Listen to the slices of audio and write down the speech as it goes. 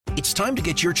It's time to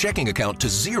get your checking account to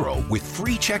zero with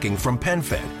free checking from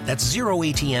PenFed. That's zero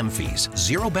ATM fees,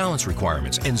 zero balance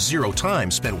requirements, and zero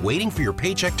time spent waiting for your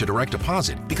paycheck to direct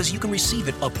deposit because you can receive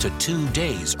it up to 2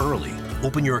 days early.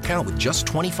 Open your account with just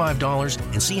 $25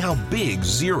 and see how big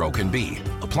zero can be.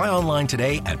 Apply online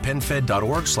today at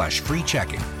PenFed.org/free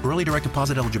checking. Early direct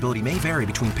deposit eligibility may vary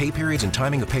between pay periods and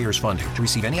timing of payers' funding. To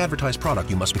receive any advertised product,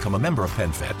 you must become a member of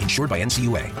PenFed, insured by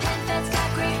NCUA.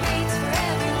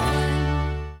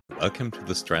 Welcome to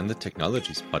the Stranded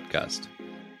Technologies podcast.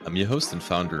 I'm your host and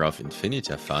founder of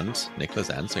Infinita Fund,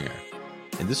 Niklas Anzinger.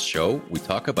 In this show, we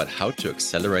talk about how to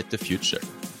accelerate the future.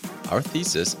 Our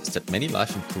thesis is that many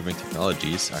life-improving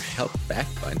technologies are held back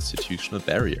by institutional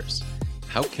barriers.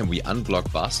 How can we unblock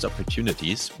vast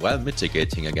opportunities while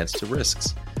mitigating against the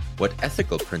risks? What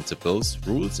ethical principles,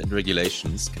 rules, and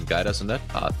regulations can guide us on that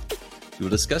path? We will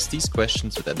discuss these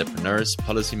questions with entrepreneurs,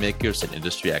 policymakers, and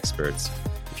industry experts.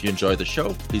 If you enjoy the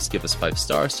show, please give us 5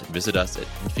 stars and visit us at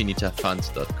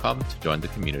infinitafund.com to join the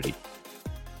community.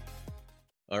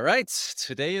 All right,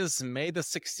 today is May the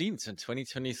 16th in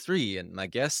 2023, and my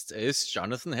guest is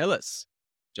Jonathan Hillis.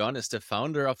 John is the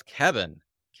founder of Cabin.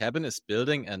 Cabin is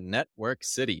building a network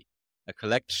city, a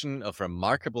collection of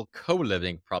remarkable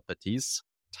co-living properties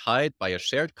tied by a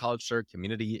shared culture,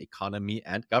 community, economy,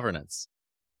 and governance.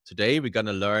 Today, we're going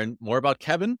to learn more about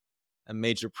Cabin, a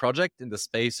major project in the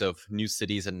space of new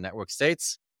cities and network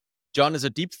states. John is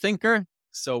a deep thinker,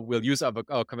 so we'll use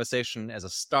our conversation as a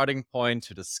starting point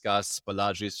to discuss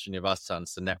Balaji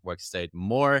Srinivasan's The Network State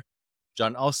more.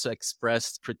 John also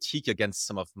expressed critique against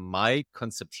some of my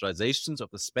conceptualizations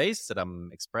of the space that I'm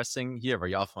expressing here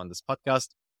very often on this podcast.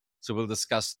 So we'll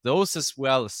discuss those as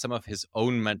well as some of his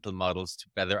own mental models to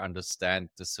better understand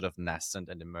this sort of nascent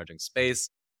and emerging space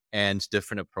and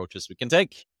different approaches we can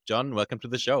take. John, welcome to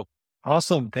the show.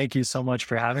 Awesome. Thank you so much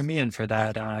for having me and for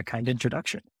that kind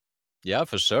introduction. Yeah,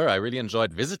 for sure. I really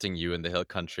enjoyed visiting you in the Hill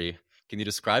Country. Can you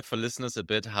describe for listeners a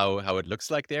bit how it looks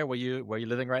like there where you're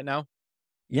living right now?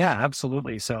 Yeah,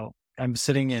 absolutely. So I'm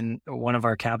sitting in one of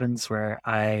our cabins where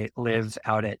I live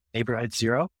out at Neighborhood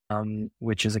Zero,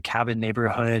 which is a cabin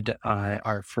neighborhood,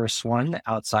 our first one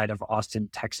outside of Austin,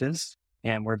 Texas.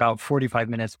 And we're about 45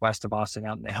 minutes west of Austin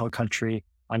out in the Hill Country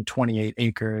on 28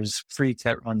 acres, creek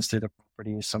that runs through the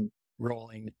property, some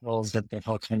rolling hills that the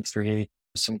Hill Country,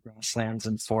 some grasslands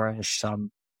and forests,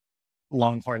 some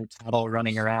longhorn cattle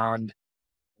running around,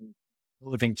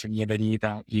 living community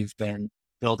that you've been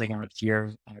building out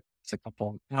here. It's a couple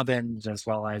of cabins as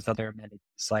well as other amenities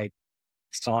like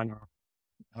sauna,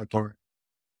 outdoor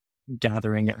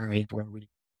gathering area where we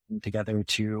come together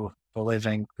to live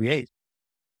and create.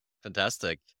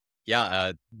 Fantastic.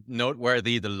 Yeah,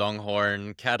 noteworthy, the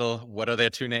longhorn cattle. What are their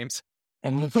 2 names?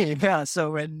 And yeah,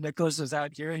 so when Nicholas was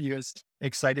out here, he was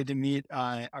excited to meet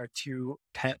our 2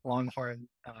 pet longhorn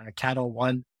cattle.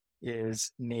 One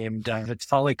is named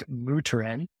Vitalik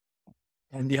Muterin,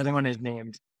 and the other one is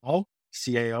named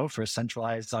CAO for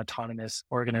Centralized Autonomous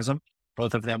Organism.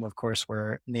 Both of them, of course,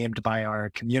 were named by our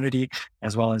community,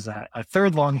 as well as a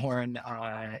third longhorn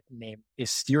named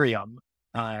Isterium,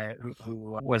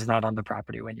 who was not on the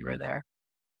property when you were there.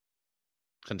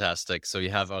 Fantastic. So you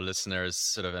have our listeners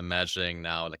sort of imagining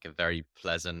now like a very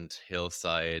pleasant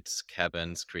hillside,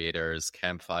 cabins, creators,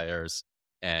 campfires,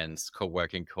 and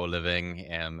co-working, co-living,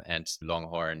 and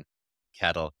longhorn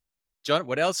cattle. John,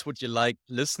 what else would you like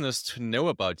listeners to know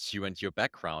about you and your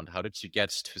background? How did you get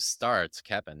to start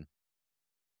Cabin?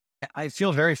 I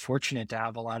feel very fortunate to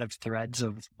have a lot of threads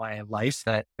of my life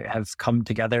that have come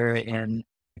together in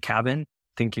Cabin,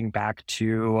 thinking back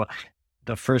to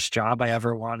the first job I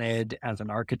ever wanted as an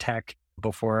architect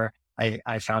before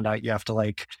I found out you have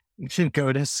to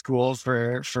go to school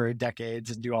for decades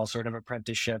and do all sort of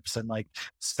apprenticeships and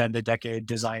spend a decade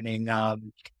designing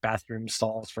bathroom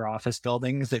stalls for office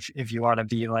buildings. If you want to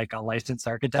be a licensed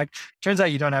architect, turns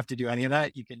out you don't have to do any of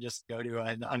that. You can just go to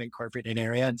an unincorporated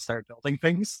area and start building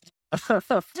things.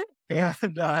 So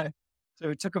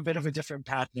it took a bit of a different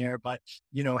path there, but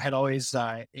had always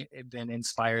been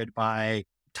inspired by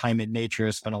time in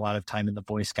nature. Spent a lot of time in the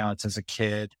Boy Scouts as a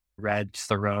kid. Read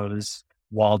Thoreau's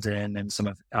Walden and some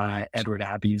of Edward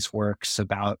Abbey's works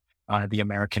about the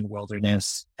American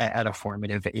wilderness at a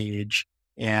formative age.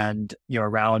 And,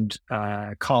 around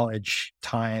college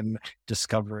time,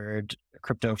 discovered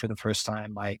crypto for the first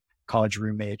time. My college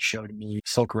roommate showed me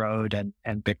Silk Road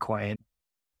and Bitcoin.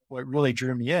 What really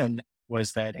drew me in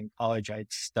was that in college,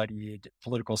 I'd studied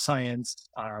political science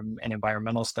and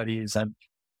environmental studies and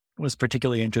was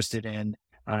particularly interested in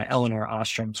Eleanor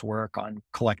Ostrom's work on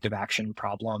collective action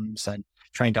problems and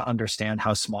trying to understand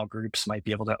how small groups might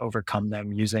be able to overcome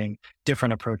them using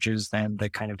different approaches than the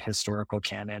kind of historical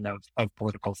canon of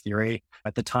political theory.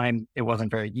 At the time, it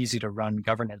wasn't very easy to run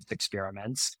governance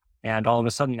experiments. And all of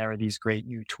a sudden, there are these great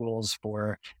new tools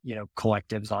for,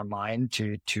 collectives online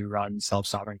to run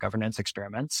self-sovereign governance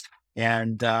experiments.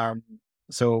 And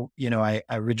I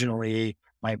originally,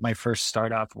 my first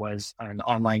startup was an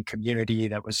online community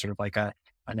that was sort of like an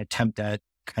attempt at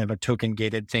kind of a token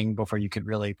gated thing before you could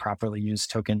really properly use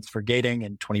tokens for gating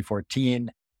in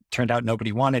 2014. Turned out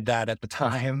nobody wanted that at the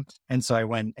time. And so I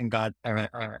went and got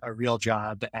a real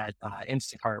job at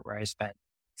Instacart, where I spent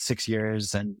 6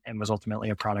 years and was ultimately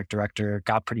a product director.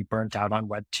 Got pretty burnt out on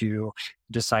Web2,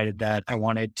 decided that I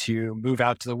wanted to move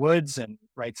out to the woods and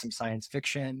write some science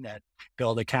fiction and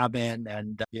build a cabin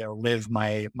and live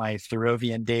my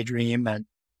Thoreauvian daydream and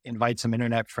invite some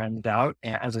internet friends out.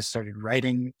 And as I started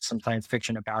writing some science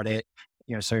fiction about it,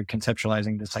 started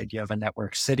conceptualizing this idea of a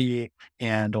network city,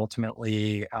 and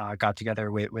ultimately got together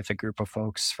with a group of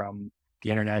folks from the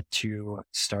internet to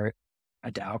start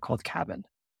a DAO called Cabin.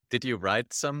 Did you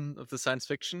write some of the science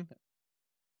fiction?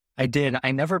 I did.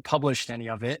 I never published any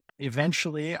of it.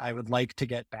 Eventually, I would like to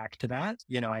get back to that.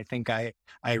 I think I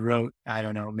wrote, I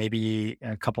don't know, maybe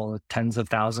a couple of tens of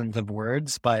thousands of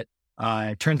words, but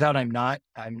it turns out I'm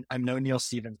no Neil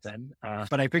Stephenson,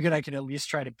 but I figured I could at least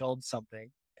try to build something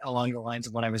along the lines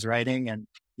of what I was writing. And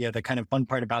the kind of fun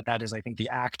part about that is I think the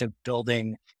act of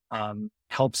building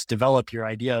helps develop your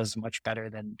ideas much better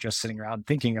than just sitting around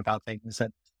thinking about things.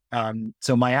 And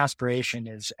so my aspiration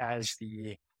is, as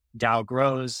the DAO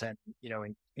grows and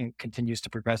and continues to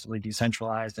progressively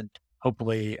decentralize and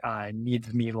hopefully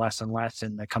needs me less and less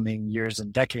in the coming years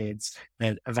and decades,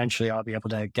 that eventually I'll be able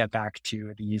to get back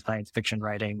to the science fiction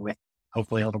writing with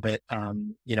hopefully a little bit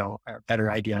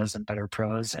better ideas and better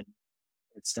prose. And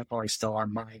it's definitely still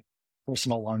on my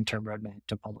personal long-term roadmap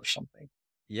to publish something.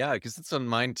 Yeah, because it's on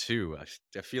mine too.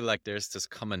 I feel like there's this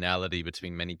commonality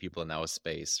between many people in our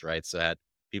space, right? So I had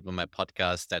people in my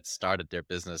podcast that started their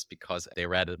business because they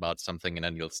read about something in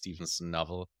a Neil Stephenson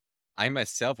novel. I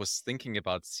myself was thinking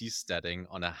about seasteading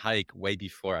on a hike way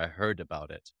before I heard about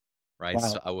it, right? Wow.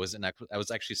 So I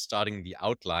was actually starting the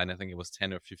outline. I think it was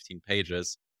 10 or 15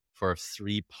 pages for a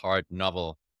 3-part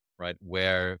novel, right?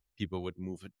 Where people would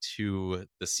move to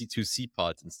the C2C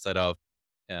pod instead of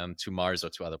to Mars or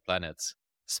to other planets.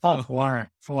 Small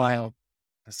wild.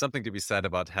 There's something to be said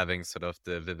about having sort of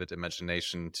the vivid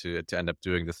imagination to end up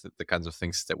doing the kinds of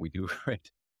things that we do,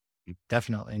 right?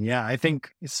 Definitely. Yeah. I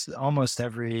think it's almost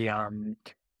every,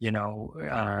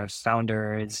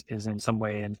 founder is in some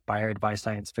way inspired by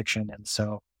science fiction. And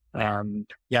so,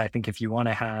 I think if you want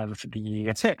to have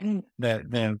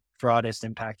the broadest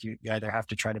impact, you either have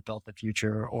to try to build the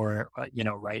future or,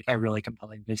 write a really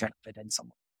compelling vision of it in some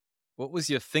way. What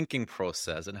was your thinking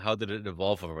process and how did it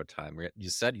evolve over time? You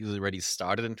said you already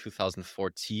started in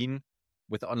 2014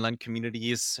 with online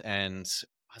communities. And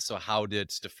so how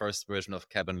did the first version of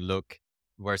Cabin look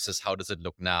versus how does it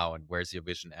look now? And where's your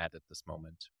vision at this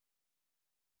moment?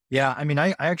 Yeah, I mean,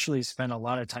 I actually spent a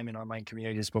lot of time in online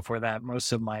communities before that.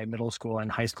 Most of my middle school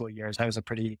and high school years, I was a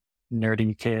pretty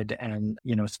nerdy kid and,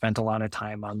 spent a lot of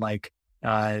time on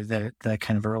the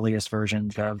kind of earliest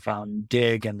versions of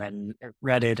Dig and then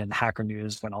Reddit and Hacker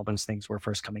News when all those things were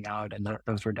first coming out. And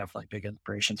those were definitely big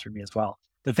inspirations for me as well.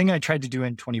 The thing I tried to do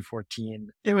in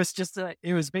 2014, it was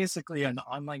basically an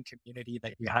online community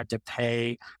that you had to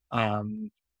pay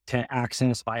to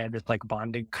access via this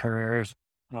bonding curve.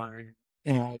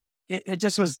 And it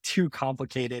just was too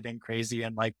complicated and crazy.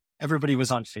 And everybody was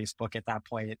on Facebook at that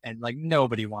point and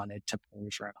nobody wanted to pay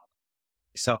for it.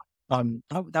 So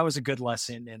that was a good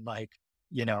lesson in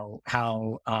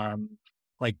how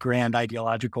grand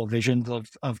ideological visions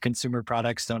of consumer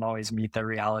products don't always meet the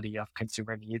reality of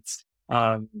consumer needs.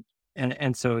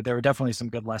 And so there were definitely some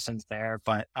good lessons there,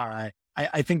 but I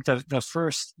think the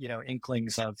first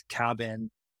inklings of Cabin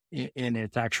in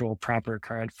its actual proper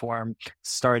current form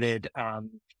started.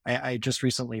 I just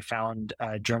recently found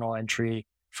a journal entry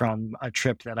from a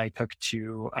trip that I took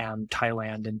to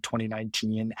Thailand in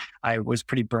 2019. I was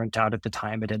pretty burnt out at the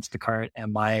time at Instacart,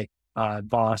 and my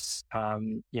boss,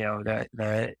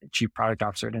 the chief product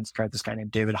officer at Instacart, this guy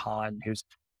named David Hahn, who's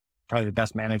probably the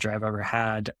best manager I've ever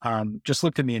had, just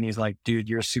looked at me and he's like, dude,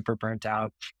 you're super burnt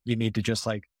out. You need to just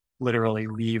literally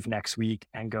leave next week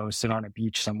and go sit on a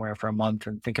beach somewhere for a month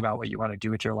and think about what you want to do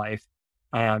with your life.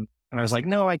 And I was like,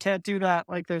 no, I can't do that.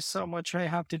 There's so much I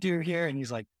have to do here. And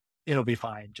he's like, it'll be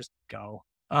fine. Just go,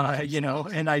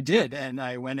 and I did. And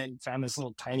I went and found this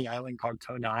little tiny island called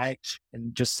Konai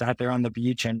and just sat there on the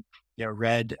beach. And,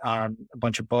 read a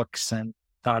bunch of books and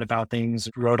thought about things,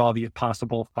 wrote all the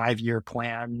possible 5-year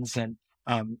plans and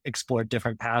explored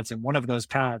different paths. And one of those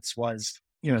paths was,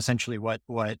 essentially what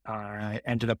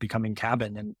ended up becoming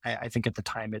Cabin. And I think at the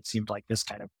time it seemed like this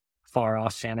kind of far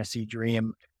off fantasy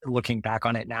dream. Looking back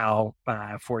on it now,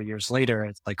 4 years later,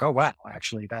 it's like, oh wow,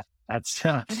 actually that's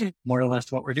more or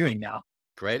less what we're doing now.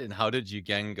 Great. And how did you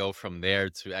again go from there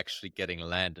to actually getting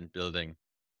land and building?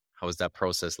 How was that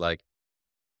process like?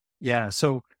 Yeah.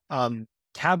 So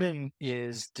Cabin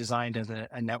is designed as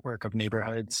a network of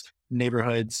neighborhoods.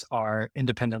 Neighborhoods are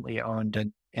independently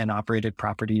owned and operated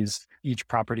properties. Each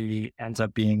property ends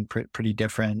up being pretty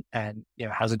different and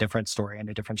has a different story and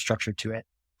a different structure to it.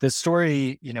 The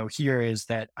story, here is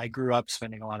that I grew up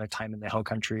spending a lot of time in the Hill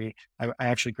Country. I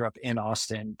actually grew up in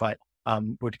Austin, but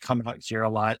would come out here a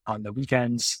lot on the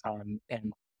weekends,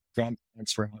 and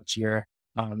grandparents were out here.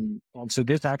 And so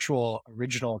this actual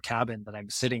original cabin that I'm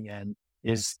sitting in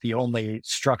is the only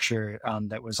structure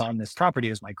that was on this property.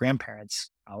 Is my grandparents'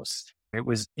 house. It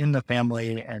was in the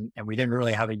family, and we didn't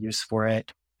really have a use for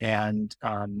it. And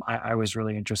I was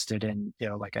really interested in,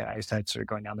 like I said, sort of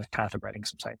going down this path of writing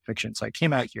some science fiction. So I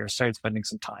came out here, started spending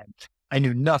some time. I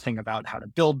knew nothing about how to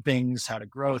build things, how to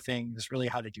grow things, really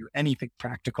how to do anything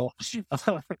practical.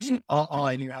 all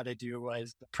I knew how to do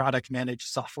was product manage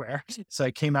software. So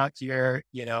I came out here,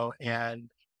 and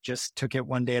just took it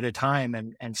one day at a time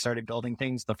and started building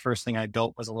things. The first thing I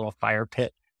built was a little fire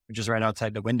pit, which is right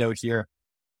outside the window here.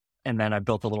 And then I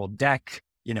built a little deck,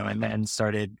 and then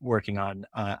started working on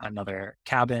another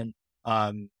cabin.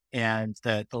 And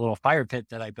the little fire pit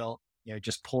that I built,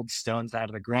 just pulled stones out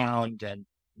of the ground and,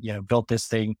 built this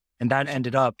thing. And that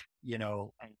ended up, a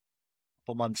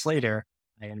couple months later,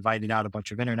 I invited out a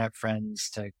bunch of internet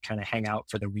friends to kind of hang out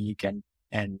for the week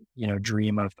and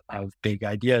dream of big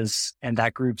ideas. And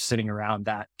that group sitting around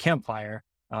that campfire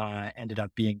ended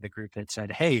up being the group that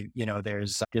said, hey,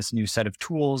 there's this new set of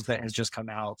tools that has just come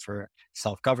out for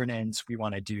self-governance. We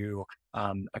want to do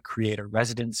a creator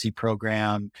residency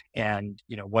program. And,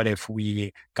 what if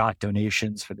we got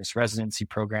donations for this residency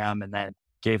program and then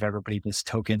gave everybody this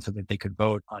token so that they could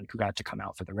vote on who got to come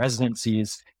out for the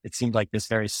residencies? It seemed like this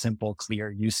very simple,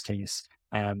 clear use case.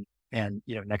 And,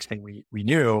 next thing we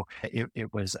knew,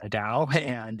 it was a DAO,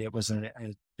 and it was a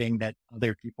thing that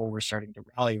other people were starting to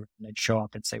rally around and show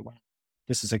up and say, wow,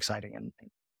 this is exciting. And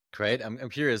Great. I'm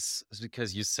curious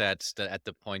because you said that at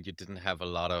the point you didn't have a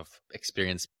lot of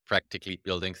experience practically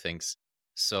building things.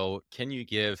 So can you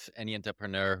give any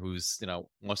entrepreneur who's,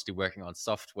 mostly working on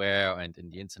software and in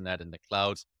the internet and the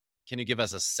cloud, can you give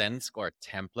us a sense or a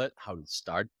template how to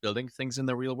start building things in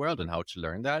the real world and how to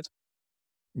learn that?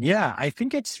 yeah, I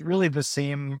think it's really the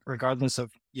same regardless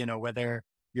of, whether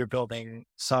you're building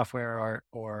software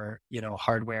or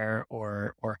hardware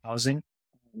or housing.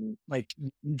 Like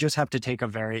you just have to take a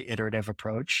very iterative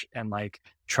approach and like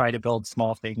try to build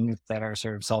small things that are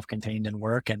sort of self-contained and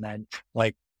work, and then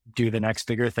like do the next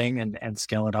bigger thing and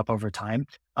scale it up over time.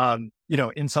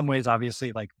 In some ways,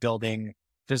 obviously, like building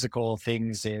physical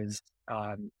things is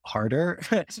harder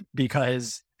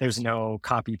because there's no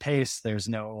copy paste, there's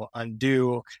no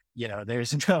undo,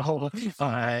 there's no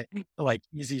like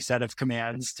easy set of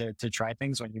commands to try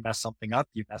things. When you mess something up,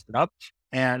 you mess it up.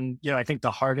 And, I think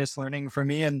the hardest learning for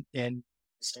me in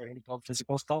starting to build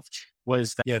physical stuff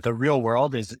was that, the real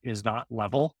world is not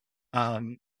level.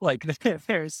 Like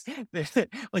there's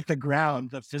like the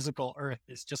ground, the physical earth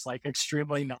is just like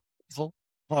extremely not level.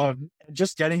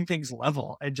 Just getting things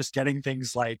level and just getting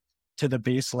things like to the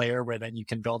base layer where then you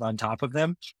can build on top of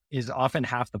them is often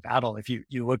half the battle. If you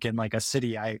look in like a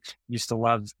city, I used to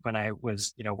love when I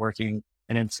was, working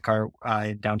in Instacart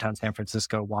in downtown San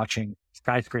Francisco, watching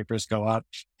skyscrapers go up.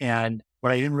 And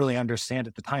what I didn't really understand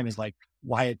at the time is like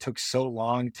why it took so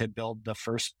long to build the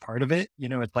first part of it.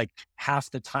 It's like half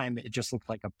the time it just looked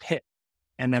like a pit.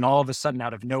 And then all of a sudden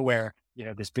out of nowhere,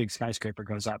 this big skyscraper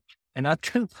goes up. And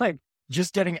that's like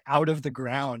just getting out of the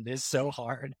ground is so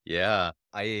hard. Yeah,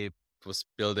 I was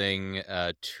building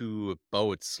 2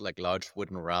 boats, like large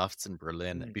wooden rafts in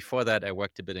Berlin. Before that, I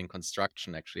worked a bit in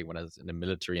construction, actually, when I was in the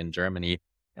military in Germany.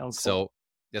 Cool. So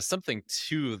there's something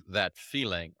to that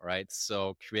feeling, right?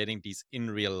 So creating these in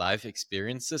real life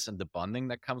experiences and the bonding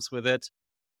that comes with it,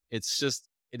 it's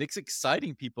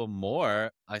exciting people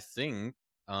more, I think,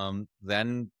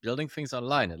 than building things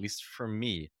online, at least for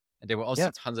me. And there were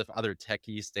also tons of other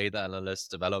techies, data analysts,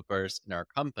 developers in our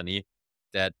company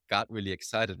that got really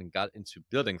excited and got into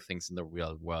building things in the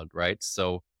real world, right?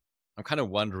 So I'm kind of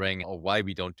wondering why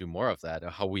we don't do more of that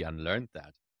or how we unlearned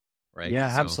that, right?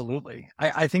 Yeah, So absolutely.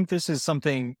 I think this is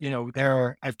something,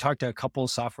 I've talked to a couple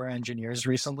software engineers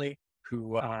recently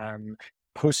who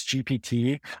post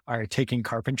GPT are taking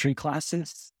carpentry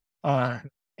classes. And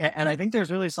I think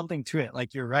there's really something to it.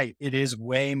 Like you're right. It is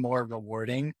way more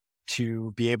rewarding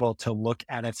to be able to look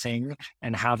at a thing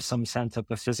and have some sense of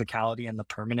the physicality and the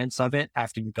permanence of it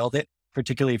after you build it,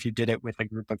 particularly if you did it with a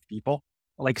group of people.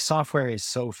 Like software is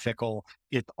so fickle.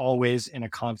 It's always in a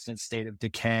constant state of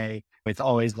decay. It's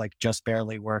always like just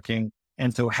barely working.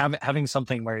 And so having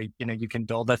something where, you can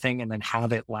build a thing and then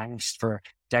have it last for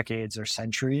decades or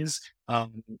centuries,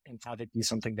 and have it be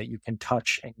something that you can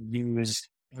touch and use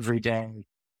every day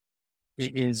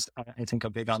is, I think, a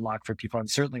big unlock for people. And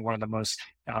certainly one of the most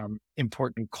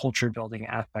important culture building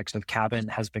aspects of Cabin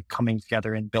has been coming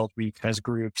together in Build Week as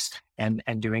groups and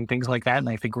doing things like that. And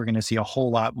I think we're going to see a whole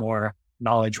lot more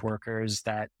knowledge workers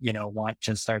that, want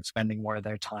to start spending more of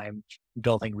their time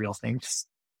building real things.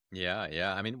 Yeah,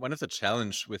 yeah. I mean, one of the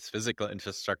challenge with physical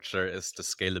infrastructure is the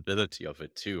scalability of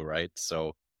it too, right?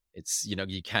 So it's,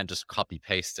 you can't just copy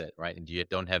paste it, right? And you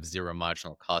don't have zero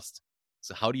marginal cost.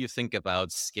 So how do you think about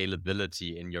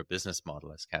scalability in your business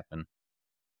model as Captain?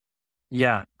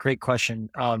 Yeah, great question.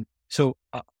 So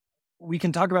we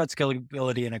can talk about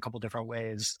scalability in a couple different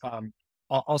ways.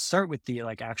 I'll start with the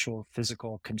like actual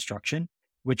physical construction,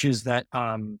 which is that,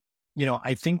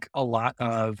 I think a lot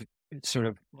of sort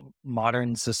of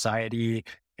modern society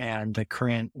and the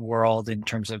current world in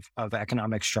terms of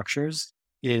economic structures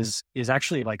is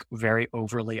actually like very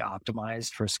overly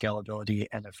optimized for scalability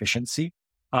and efficiency.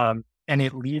 And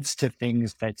it leads to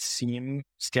things that seem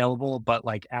scalable, but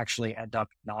like actually end up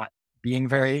not being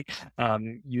very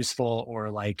useful or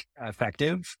like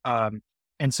effective.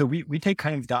 And so we take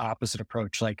kind of the opposite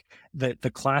approach. Like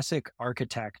the classic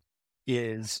architect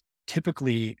is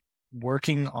typically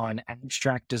working on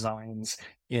abstract designs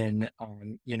in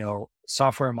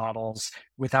software models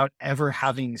without ever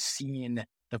having seen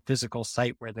the physical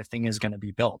site where the thing is going to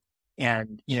be built.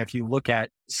 And if you look at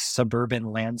suburban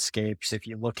landscapes, if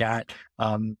you look at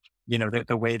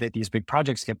the way that these big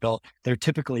projects get built, they're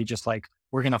typically just like,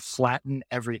 we're going to flatten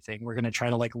everything. We're going to try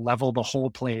to like level the whole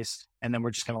place. And then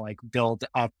we're just going to like build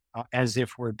up as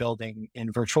if we're building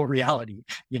in virtual reality,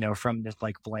 from this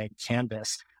like blank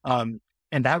canvas.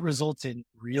 And that results in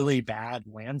really bad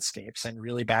landscapes and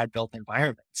really bad built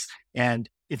environments. And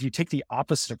if you take the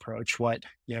opposite approach, what,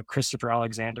 Christopher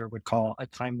Alexander would call a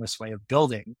timeless way of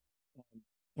building,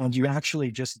 and you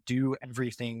actually just do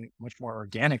everything much more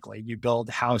organically. You build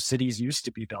how cities used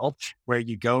to be built, where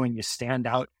you go and you stand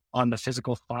out on the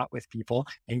physical spot with people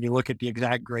and you look at the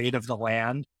exact grade of the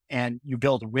land and you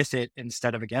build with it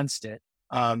instead of against it.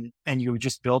 And you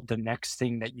just build the next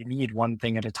thing that you need one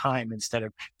thing at a time instead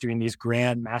of doing these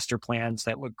grand master plans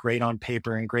that look great on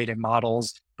paper and great in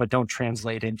models, but don't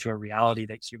translate into a reality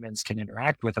that humans can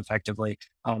interact with effectively.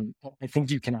 I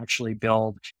think you can actually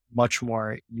build much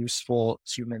more useful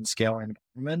human scale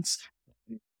environments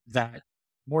that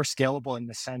more scalable in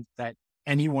the sense that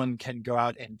anyone can go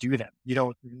out and do them. You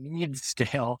don't need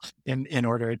scale in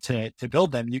order to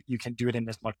build them. You can do it in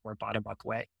this much more bottom up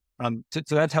way.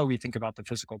 So that's how we think about the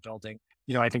physical building.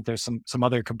 I think there's some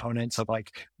other components of like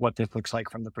what this looks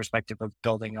like from the perspective of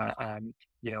building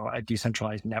a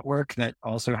decentralized network that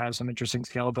also has some interesting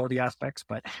scalability aspects,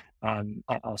 but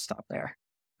I'll stop there.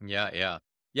 Yeah, yeah.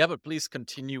 Yeah, but please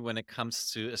continue when it comes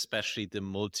to especially the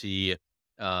multi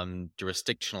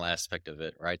jurisdictional aspect of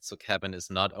it, right? So Cabin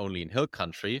is not only in Hill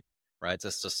Country, right?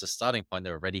 That's just a starting point. It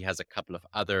already has a couple of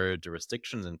other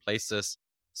jurisdictions and places.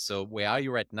 So where are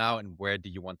you right now and where do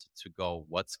you want it to go?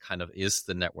 What's kind of is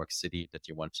the network city that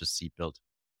you want to see built?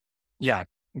 Yeah,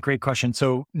 great question.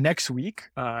 So next week,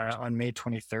 on May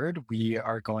 23rd, we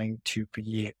are going to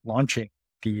be launching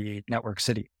the network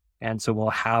city. And so we'll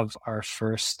have our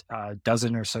first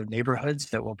dozen or so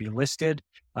neighborhoods that will be listed.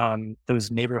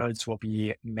 Those neighborhoods will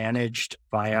be managed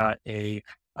via a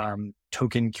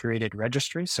token curated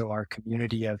registry. So our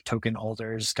community of token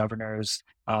holders, governors,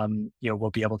 will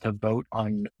be able to vote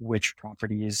on which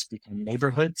properties become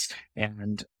neighborhoods.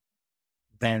 And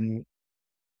then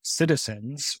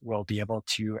citizens will be able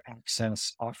to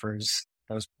access offers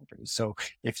those properties. So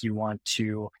if you want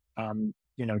to,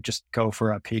 just go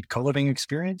for a paid co-living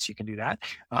experience, you can do that.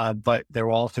 But there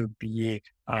will also be,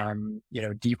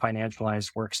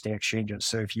 definancialized worksday exchanges.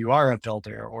 So if you are a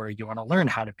builder or you want to learn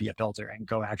how to be a builder and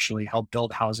go actually help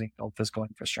build housing, build physical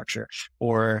infrastructure,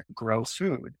 or grow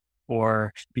food,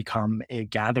 or become a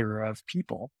gatherer of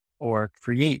people, or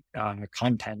create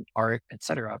content, art,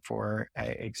 etc., for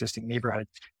existing neighborhoods.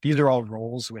 These are all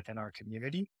roles within our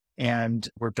community. And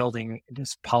we're building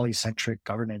this polycentric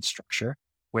governance structure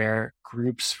where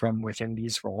groups from within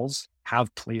these roles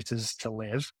have places to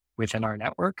live within our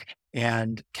network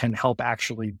and can help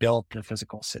actually build the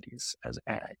physical cities as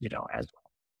well.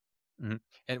 Mhm.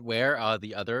 And where are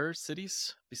the other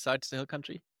cities besides the Hill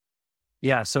Country?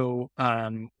 Yeah. So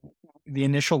the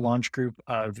initial launch group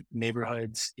of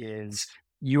neighborhoods is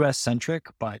US centric,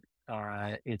 but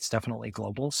it's definitely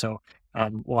global. So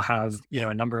we'll have,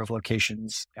 a number of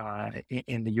locations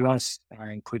in the US,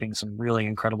 including some really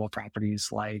incredible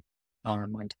properties like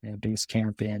Montana Base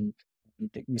Camp in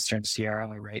the Eastern Sierra,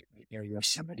 right near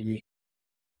Yosemite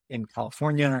in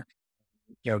California,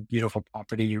 beautiful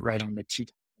property right on the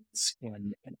Tetons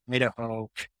in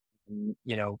Idaho,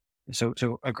 you know,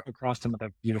 across some of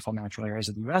the beautiful natural areas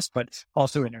of the U.S., but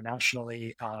also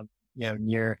internationally,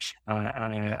 near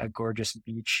on a gorgeous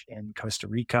beach in Costa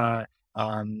Rica,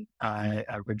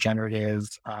 a regenerative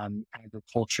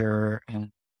agriculture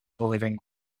and living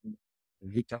in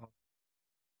Rico,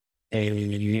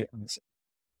 a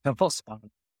simple spot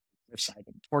side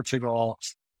in Portugal,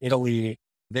 Italy.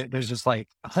 There's just like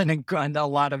a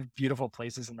lot of beautiful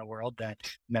places in the world that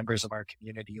members of our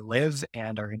community live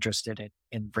and are interested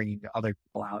in bringing other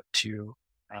people out to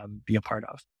be a part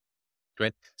of.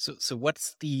 Great. So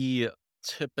what's the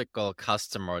typical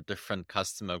customer or different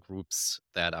customer groups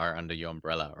that are under your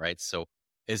umbrella, right? So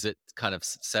is it kind of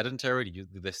sedentary? Do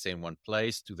they stay in one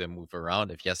place? Do they move around?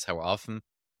 If yes, how often?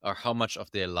 Or how much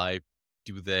of their life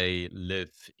do they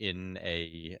live in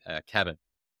a cabin?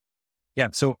 Yeah.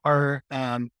 So our,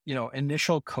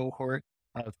 initial cohort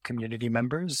of community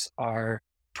members are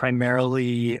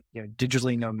primarily,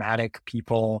 digitally nomadic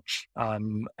people.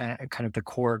 Kind of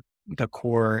the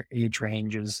core age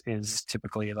range is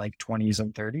typically like 20s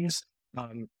and 30s.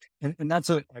 And that's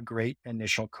a great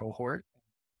initial cohort,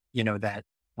 that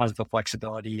has the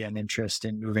flexibility and interest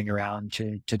in moving around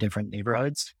to different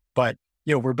neighborhoods. But,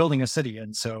 we're building a city.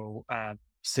 And so,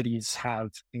 cities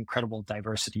have incredible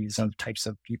diversities of types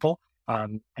of people.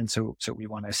 And so we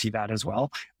want to see that as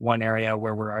well. One area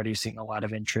where we're already seeing a lot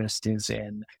of interest is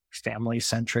in family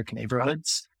centric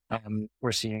neighborhoods.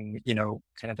 We're seeing,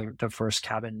 kind of the first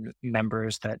cabin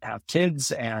members that have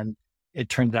kids. And it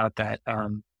turns out that,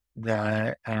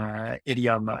 the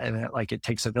idiom, like it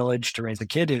takes a village to raise a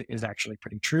kid is actually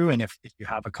pretty true. And if you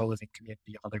have a co-living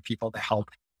community of other people to help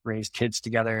raise kids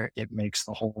together, it makes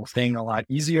the whole thing a lot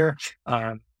easier.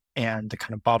 And the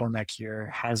kind of bottleneck here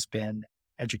has been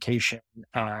education.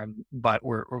 But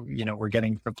we're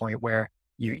getting to the point where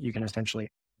you can essentially,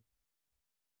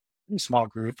 in a small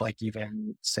group, like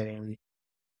even say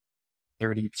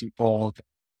 30 people,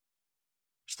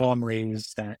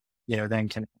 families that, then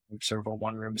can have sort of a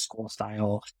one-room school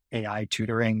style AI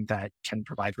tutoring that can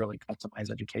provide really customized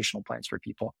educational plans for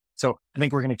people. So I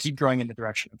think we're going to keep growing in the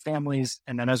direction of families.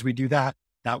 And then as we do that,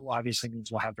 that will obviously means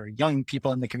we'll have very young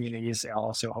people in the communities.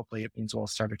 Also, hopefully it means we'll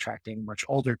start attracting much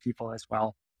older people as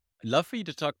well. I'd love for you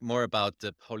to talk more about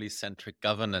the polycentric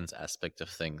governance aspect of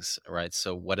things, right?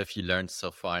 So, what have you learned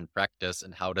so far in practice,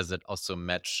 and how does it also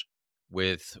match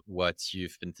with what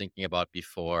you've been thinking about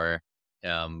before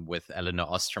with Eleanor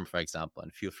Ostrom, for example?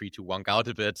 And feel free to wonk out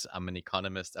a bit. I'm an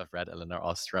economist. I've read Eleanor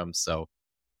Ostrom. So,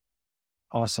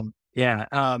 Awesome. Yeah.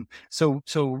 So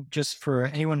just for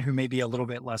anyone who may be a little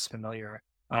bit less familiar,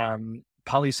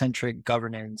 polycentric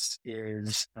governance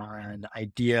is an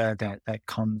idea that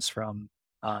comes from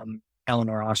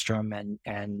Eleanor Ostrom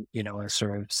and a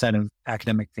sort of set of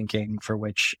academic thinking for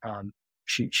which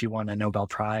she won a Nobel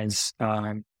Prize.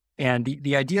 And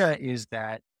the idea is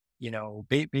that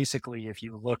basically, if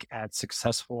you look at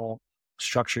successful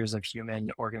structures of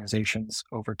human organizations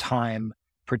over time,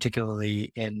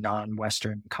 particularly in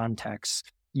non-Western contexts,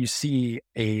 you see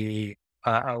a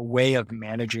way of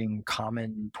managing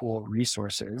common pool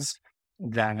resources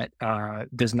that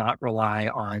does not rely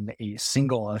on a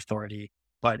single authority,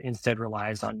 but instead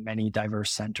relies on many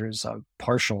diverse centers of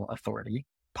partial authority,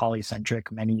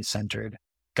 polycentric, many-centered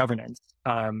governance.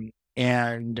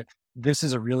 And this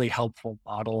is a really helpful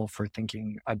model for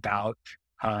thinking about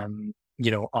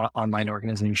online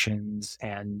organizations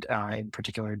and in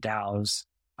particular DAOs.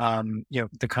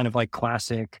 The kind of like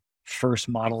classic first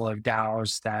model of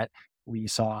DAOs that we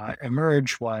saw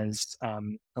emerge was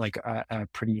like a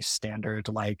pretty standard,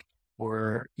 like,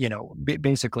 or,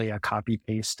 basically a copy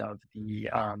paste of the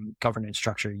governance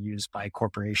structure used by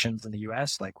corporations in the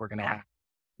US. Like, we're going to have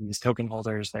these token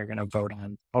holders, they're going to vote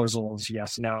on proposals,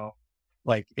 yes, no,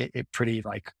 like it pretty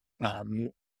like,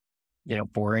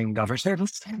 boring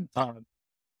governance.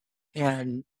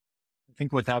 And I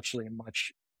think what's actually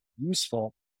much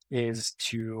useful is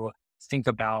to think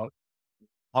about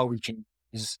how we can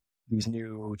use these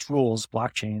new tools,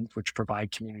 blockchains, which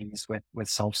provide communities with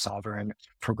self-sovereign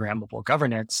programmable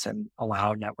governance and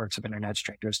allow networks of internet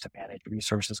strangers to manage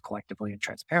resources collectively and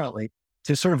transparently.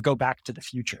 to sort of go back to the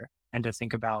future and to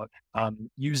think about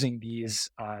using these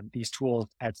tools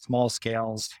at small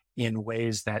scales in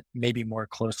ways that maybe more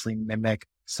closely mimic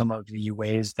some of the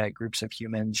ways that groups of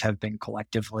humans have been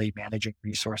collectively managing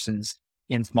resources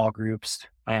in small groups,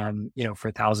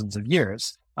 for thousands of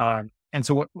years. And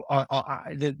so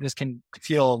this can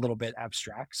feel a little bit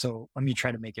abstract. So let me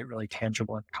try to make it really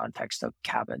tangible in the context of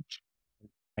Cabin.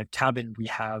 At Cabin, we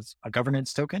have a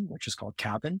governance token, which is called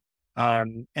Cabin.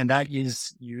 And that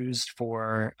is used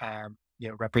for,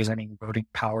 representing voting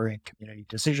power in community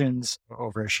decisions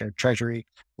over a shared treasury,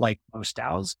 like most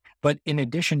DAOs. But in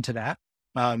addition to that,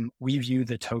 we view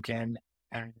the token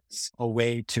as a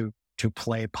way to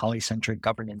play polycentric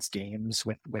governance games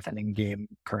with an in-game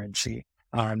currency.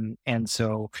 And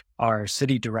so our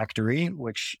city directory,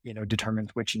 which,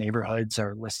 determines which neighborhoods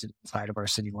are listed inside of our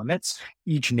city limits,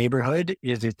 each neighborhood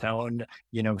is its own,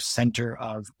 center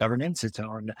of governance, its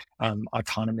own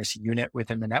autonomous unit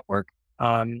within the network.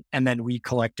 And then we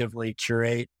collectively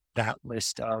curate that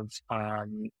list of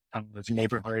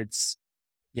neighborhoods,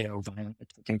 via a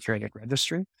token curated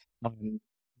registry.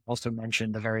 Also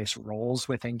mentioned the various roles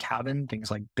within Cabin,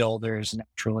 things like builders,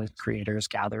 naturalists, creators,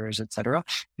 gatherers, etc.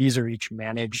 These are each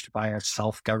managed by our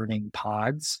self-governing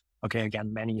pods. Okay,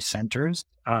 again, many centers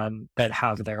that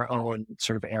have their own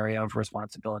sort of area of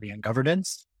responsibility and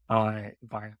governance via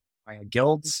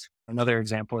guilds. Another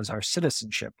example is our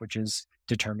citizenship, which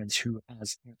determines who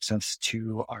has access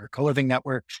to our co-living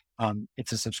network.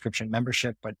 It's a subscription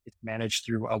membership, but it's managed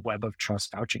through a web of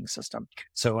trust vouching system.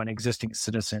 So an existing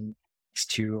citizen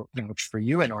to vouch for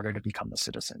you in order to become a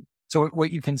citizen. So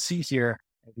what you can see here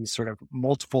are these sort of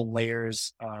multiple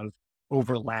layers of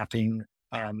overlapping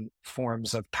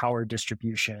forms of power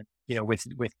distribution,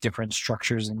 with different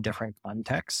structures and different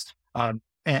contexts. And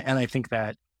I think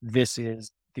that this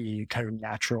is the kind of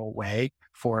natural way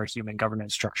for human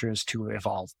governance structures to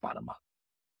evolve bottom up.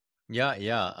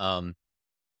 Yeah.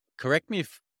 Correct me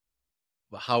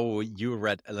how you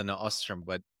read Eleanor Ostrom,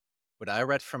 but what I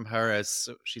read from her is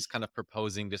she's kind of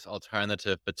proposing this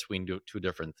alternative between two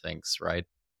different things, right?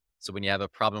 So when you have a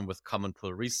problem with common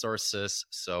pool resources,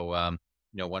 so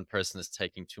one person is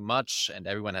taking too much and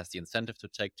everyone has the incentive to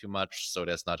take too much, so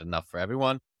there's not enough for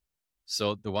everyone.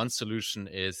 So the one solution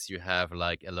is you have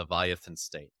like a Leviathan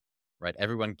state, right?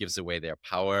 Everyone gives away their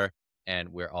power and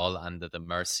we're all under the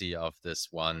mercy of this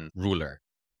one ruler,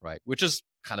 right? Which is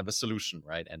kind of a solution,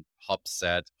 right? And Hobbes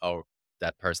said, oh,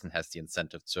 that person has the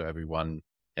incentive, so everyone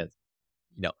has,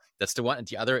 that's the one. And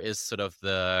the other is sort of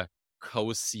the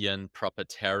Coasian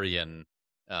proprietarian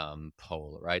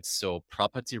pole, right? So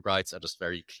property rights are just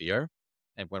very clear.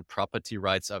 And when property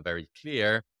rights are very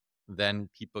clear, then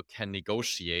people can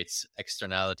negotiate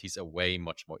externalities away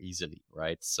much more easily,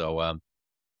 right? So,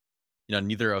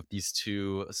 neither of these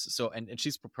two. So, and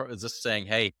she's just saying,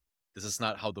 hey, this is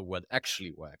not how the world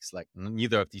actually works. Like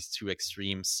neither of these two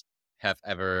extremes have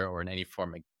ever or in any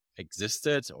form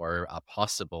existed or are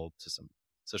possible to some.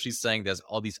 So she's saying there's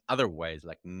all these other ways,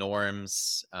 like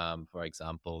norms, for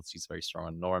example. She's very strong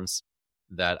on norms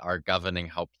that are governing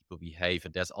how people behave.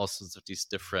 And there's also these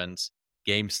different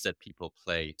games that people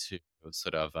play to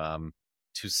sort of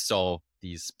to solve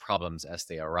these problems as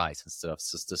they arise instead of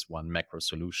just this one macro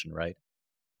solution, right?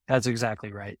 That's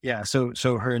exactly right. Yeah. So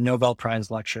her Nobel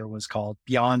Prize lecture was called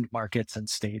Beyond Markets and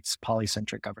States,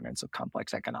 Polycentric Governance of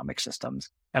Complex Economic Systems.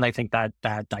 And I think that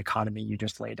dichotomy you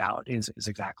just laid out is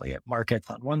exactly it. Markets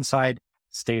on one side,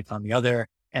 states on the other.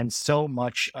 And so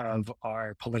much of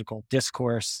our political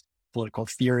discourse, political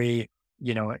theory,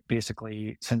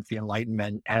 basically since the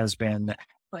Enlightenment has been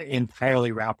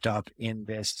entirely wrapped up in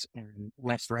this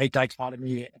left-right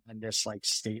dichotomy and this like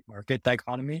state market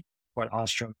dichotomy. What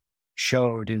Ostrom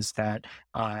showed is that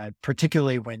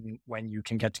particularly when you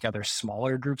can get together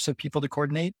smaller groups of people to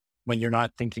coordinate, when you're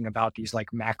not thinking about these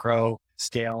like macro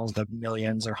scales of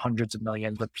millions or hundreds of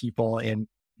millions of people in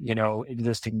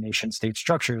existing nation state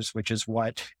structures, which is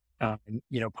what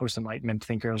post-Enlightenment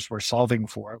thinkers were solving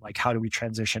for. Like, how do we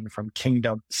transition from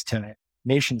kingdoms to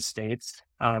nation states?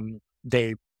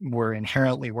 They were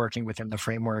inherently working within the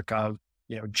framework of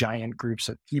giant groups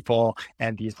of people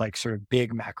and these like sort of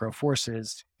big macro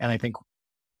forces. And I think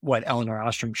what Eleanor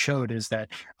Ostrom showed is that,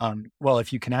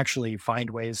 if you can actually find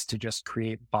ways to just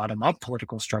create bottom-up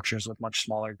political structures with much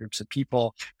smaller groups of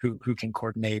people who can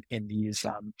coordinate in these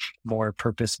more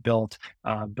purpose-built,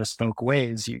 bespoke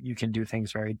ways, you can do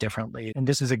things very differently. And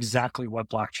this is exactly what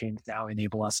blockchains now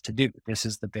enable us to do. This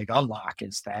is the big unlock,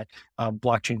 is that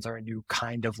blockchains are a new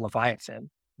kind of Leviathan.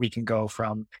 We can go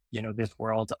from, this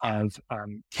world of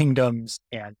kingdoms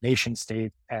and nation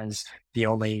states as the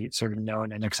only sort of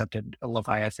known and accepted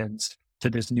leviathans to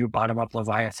this new bottom-up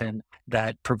Leviathan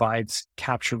that provides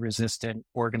capture-resistant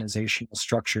organizational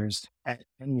structures at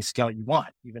any scale you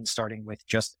want, even starting with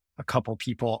just a couple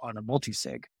people on a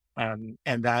multi-sig. And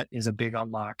that is a big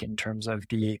unlock in terms of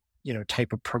the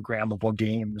type of programmable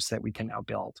games that we can now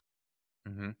build.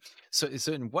 Hmm. So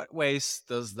in what ways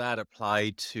does that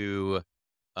apply to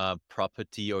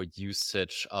property or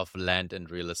usage of land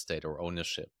and real estate or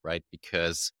ownership, right?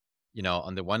 Because,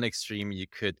 on the one extreme, you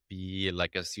could be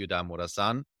like a Ciudad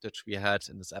Morazan, which we had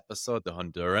in this episode, the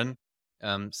Honduran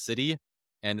city,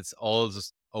 and it's all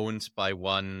just owned by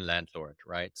one landlord,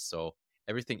 right? So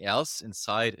everything else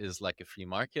inside is like a free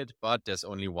market, but there's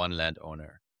only one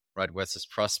landowner, right? Versus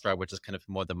Prospera, which is kind of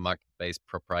more the market-based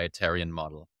proprietarian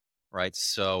model, right?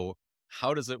 So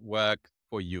how does it work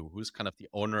for you? Who's kind of the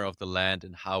owner of the land,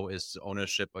 and how is the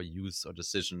ownership or use or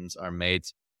decisions are made?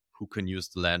 Who can use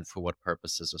the land for what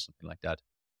purposes or something like that?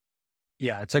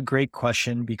 Yeah, it's a great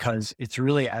question because it's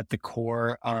really at the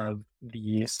core of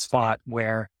the spot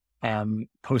where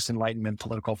post-Enlightenment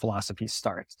political philosophy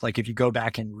starts. Like if you go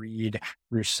back and read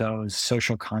Rousseau's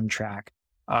Social Contract,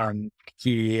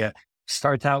 he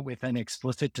starts out with an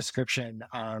explicit description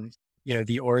of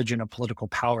the origin of political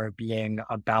power being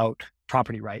about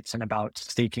property rights and about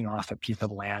staking off a piece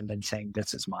of land and saying,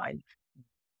 this is mine.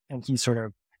 And he sort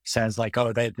of says like,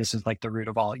 oh, this is like the root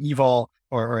of all evil,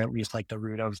 or at least like the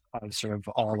root of sort of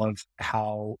all of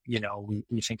how,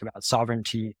 we think about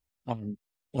sovereignty. And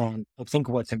I think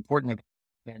what's important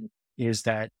is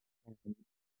that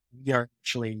we are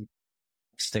actually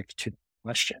stick to the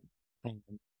question. And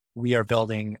we are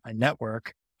building a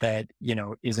network that,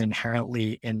 is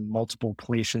inherently in multiple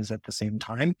places at the same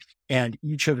time. And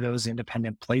each of those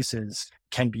independent places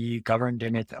can be governed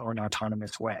in its own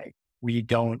autonomous way. We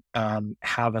don't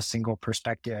have a single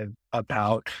perspective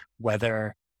about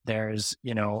whether there's,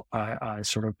 a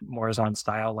sort of Morazan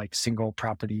style, like single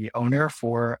property owner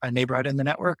for a neighborhood in the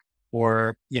network,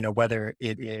 or, whether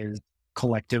it is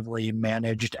collectively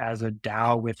managed as a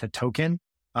DAO with a token,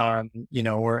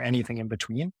 or anything in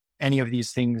between. Any of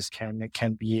these things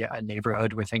can be a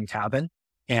neighborhood within Cabin.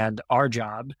 And our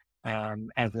job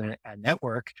as a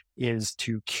network is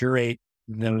to curate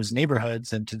those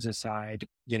neighborhoods and to decide,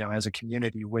 as a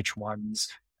community, which ones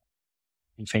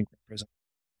we think represent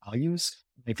values.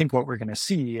 I think what we're going to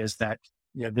see is that,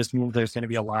 this means there's going to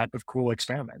be a lot of cool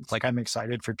experiments. Like I'm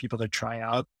excited for people to try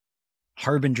out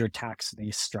harbinger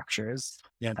tax-based structures.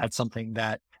 That's something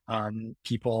that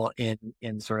people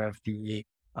in sort of the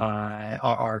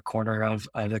our corner of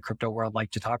the crypto world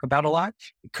like to talk about a lot.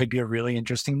 It could be a really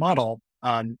interesting model.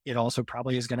 It also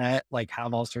probably is going to like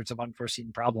have all sorts of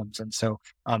unforeseen problems. And so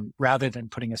rather than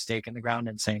putting a stake in the ground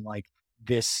and saying like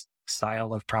this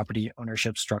style of property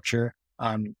ownership structure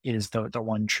is the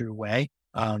one true way,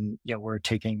 we're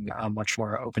taking a much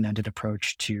more open-ended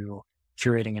approach to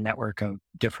curating a network of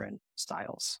different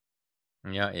styles.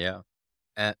 Yeah, yeah.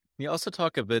 And we also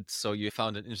talk a bit. So you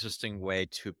found an interesting way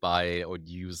to buy or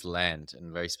use land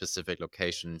in very specific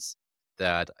locations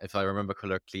that, if I remember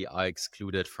correctly, are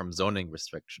excluded from zoning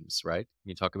restrictions, right? Can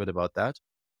you talk a bit about that?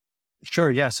 Sure.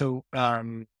 Yeah. So,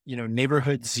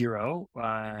 neighborhood zero,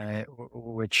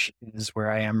 which is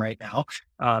where I am right now,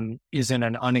 is in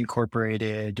an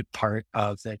unincorporated part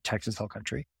of the Texas Hill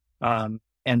Country.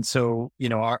 And so,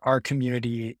 our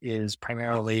community is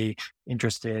primarily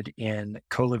interested in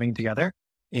co-living together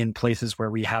in places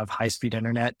where we have high-speed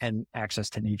internet and access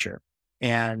to nature.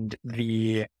 And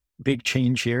the big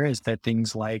change here is that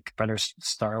things like better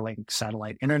Starlink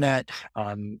satellite internet,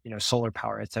 solar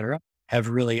power, et cetera, have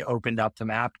really opened up the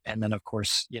map. And then, of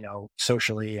course,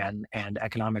 socially and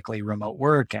economically, remote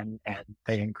work and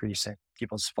they increase in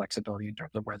people's flexibility in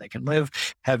terms of where they can live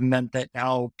have meant that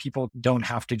now people don't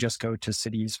have to just go to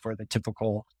cities for the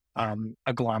typical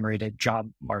agglomerated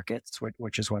job markets,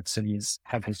 which is what cities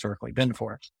have historically been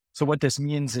for. So what this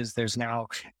means is there's now,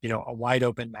 a wide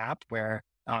open map where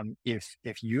if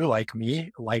you, like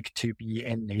me, like to be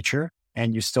in nature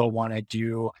and you still want to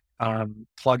do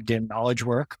plugged in knowledge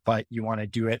work, but you want to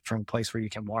do it from a place where you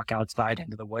can walk outside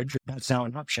into the woods, that's now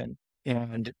an option.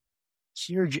 And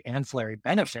huge ancillary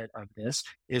benefit of this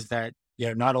is that,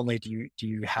 not only do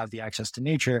you have the access to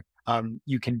nature,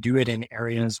 you can do it in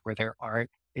areas where there aren't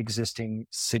existing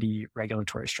city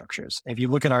regulatory structures. If you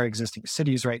look at our existing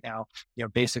cities right now,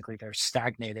 basically they're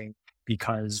stagnating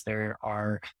because there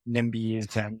are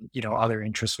NIMBYs and, other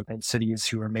interests within cities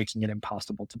who are making it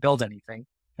impossible to build anything.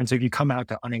 And so if you come out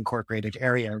to unincorporated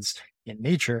areas in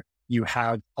nature, you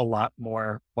have a lot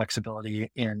more flexibility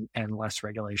and less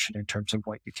regulation in terms of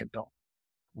what you can build.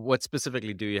 What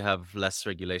specifically do you have less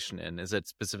regulation in? Is it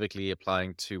specifically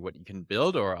applying to what you can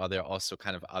build, or are there also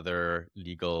kind of other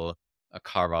legal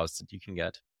carve outs that you can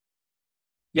get?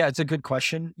 Yeah, it's a good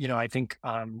question. I think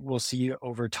we'll see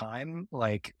over time,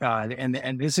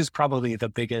 and this is probably the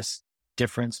biggest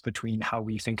difference between how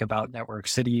we think about network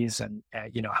cities and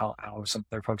how some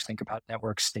other folks think about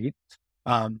network states,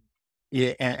 and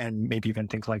maybe even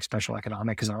things like special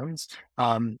economic zones.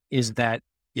 Is that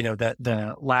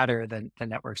the latter, the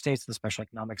network states, the special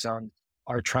economic zone,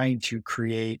 are trying to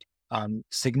create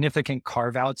significant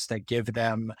carve outs that give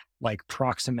them like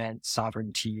proximate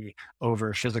sovereignty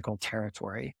over physical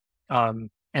territory. And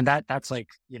that's like,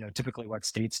 typically what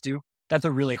states do. That's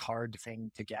a really hard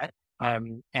thing to get.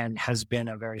 And has been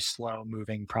a very slow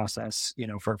moving process,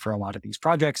 for a lot of these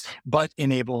projects, but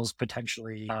enables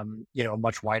potentially, a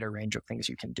much wider range of things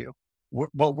you can do.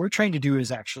 What we're trying to do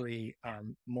is actually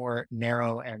more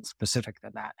narrow and specific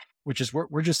than that, which is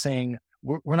we're just saying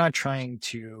we're not trying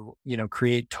to,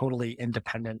 create totally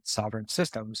independent sovereign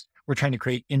systems. We're trying to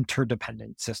create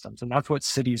interdependent systems. And that's what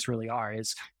cities really are,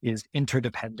 is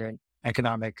interdependent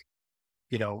economic,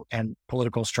 and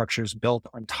political structures built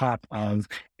on top of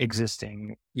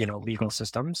existing, legal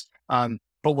systems.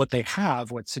 But what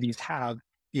cities have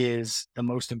is the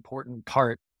most important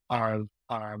part of,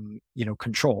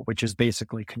 control, which is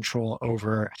basically control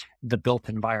over the built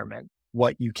environment,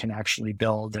 what you can actually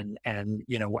build and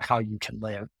how you can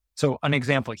live. So an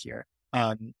example here,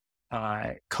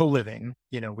 co-living,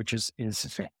 which is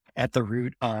at the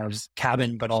root of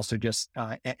cabin, but also just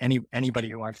anybody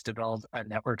who wants to build a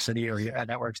network city or a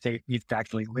network state needs to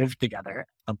actually live together at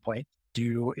some point.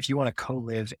 If you want to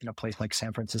co-live in a place like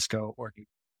San Francisco, or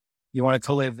you want to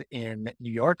co-live in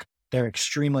New York, they're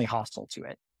extremely hostile to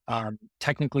it.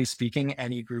 Technically speaking,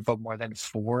 any group of more than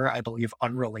 4, I believe,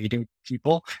 unrelated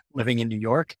people living in New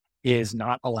York is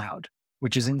not allowed,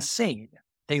 which is insane.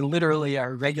 They literally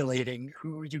are regulating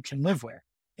who you can live with.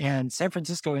 And San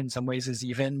Francisco, in some ways, is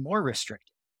even more restricted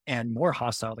and more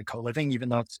hostile to co-living, even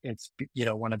though it's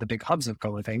one of the big hubs of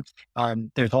co-living.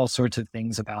 There's all sorts of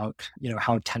things about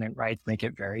how tenant rights make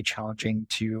it very challenging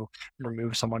to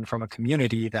remove someone from a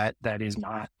community that is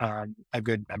not a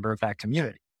good member of that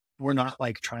community. We're not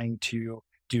like trying to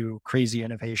do crazy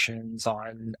innovations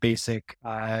on basic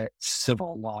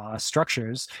civil law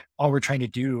structures. All we're trying to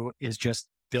do is just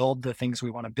build the things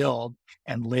we want to build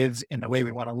and live in the way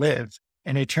we want to live.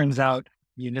 And it turns out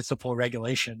municipal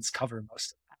regulations cover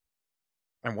most of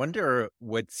I wonder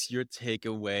what's your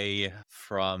takeaway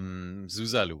from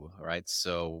Susalu, right?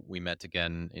 So we met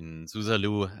again in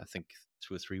Susalu, I think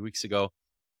 2 or 3 weeks ago.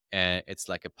 And it's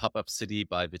like a pop-up city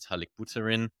by Vitalik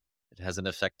Buterin. It has an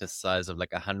effective size of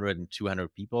like 100 and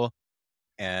 200 people.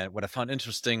 And what I found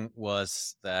interesting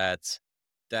was that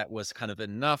was kind of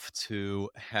enough to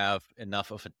have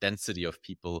enough of a density of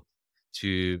people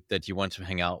that you want to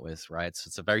hang out with, right? So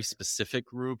it's a very specific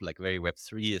group, like very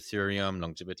Web3, Ethereum,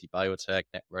 longevity, biotech,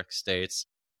 network states,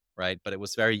 right? But it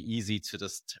was very easy to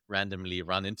just randomly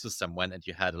run into someone and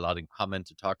you had a lot in common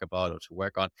to talk about or to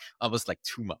work on. Almost like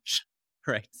too much,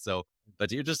 right? So, but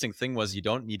the interesting thing was you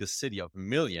don't need a city of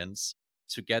millions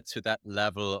to get to that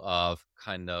level of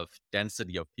kind of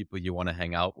density of people you want to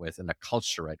hang out with and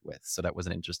acculturate with. So that was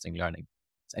an interesting learning.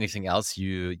 Is anything else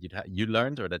you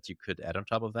learned or that you could add on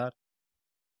top of that?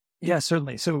 Yeah,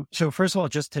 certainly. So first of all,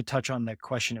 just to touch on the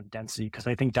question of density, because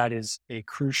I think that is a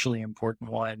crucially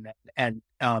important one. And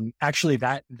actually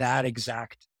that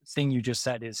exact thing you just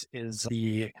said is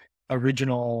the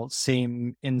original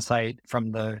same insight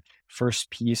from the first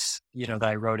piece, that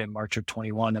I wrote in March of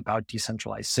 21 about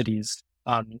decentralized cities,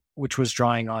 which was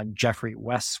drawing on Geoffrey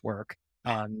West's work.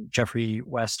 Geoffrey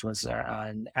West was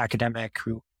an academic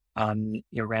who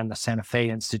ran the Santa Fe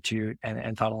Institute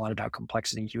and thought a lot about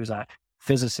complexity. He was a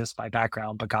physicist by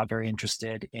background, but got very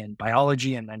interested in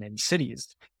biology and then in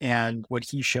cities. And what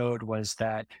he showed was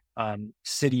that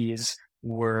cities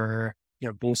were,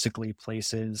 basically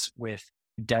places with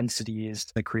densities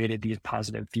that created these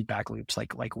positive feedback loops,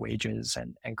 like wages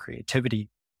and creativity.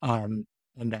 And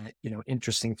that,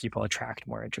 interesting people attract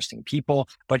more interesting people.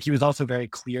 But he was also very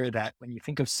clear that when you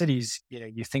think of cities,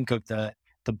 you think of the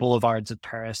boulevards of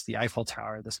Paris, the Eiffel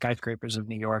Tower, the skyscrapers of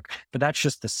New York, but that's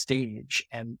just the stage.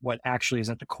 And what actually is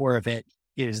at the core of it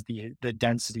is the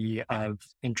density of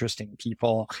interesting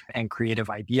people and creative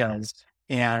ideas.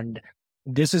 And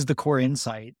this is the core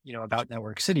insight, about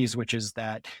network cities, which is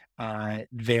that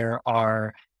there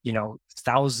are,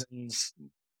 thousands of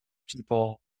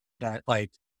people that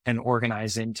can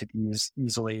organize into these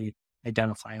easily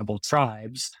identifiable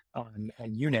tribes and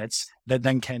units that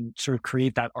then can sort of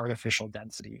create that artificial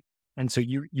density. And so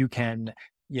you can,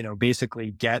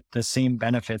 basically get the same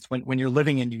benefits when you're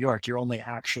living in New York. You're only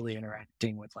actually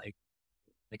interacting with like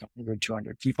 100,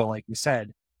 200 people, like you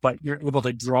said. but you're able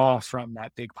to draw from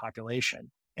that big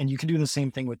population. And you can do the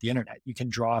same thing with the internet. You can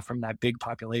draw from that big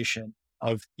population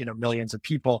of, millions of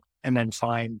people, and then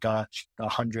find the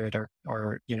 100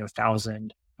 or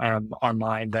 1,000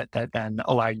 online that then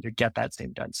allow you to get that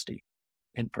same density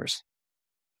in person.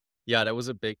 Yeah, that was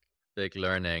a big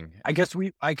learning. I guess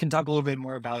I can talk a little bit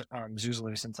more about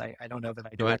Zuzulu, since I don't know that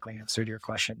I Go ahead. directly answered your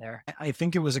question there. I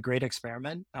think it was a great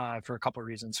experiment for a couple of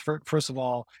reasons. First of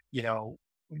all,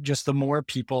 just the more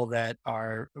people that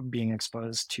are being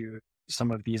exposed to some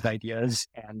of these ideas,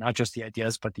 and not just the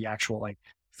ideas, but the actual like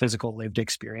physical lived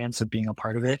experience of being a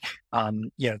part of it,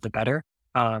 the better.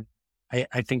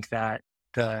 I think that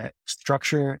the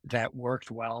structure that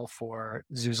worked well for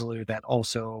Zuzulu, that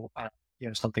also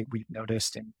something we've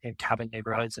noticed in cabin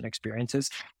neighborhoods and experiences,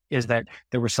 is that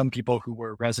there were some people who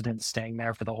were residents staying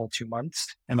there for the whole 2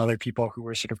 months, and other people who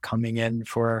were sort of coming in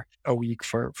for a week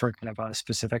for kind of a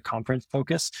specific conference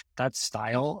focus. That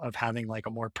style of having like a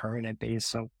more permanent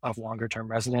base of longer term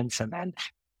residents, and then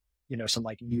some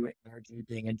like new energy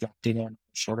being injected in on a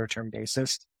shorter term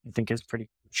basis, I think is pretty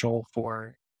crucial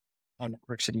for how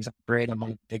network cities operate,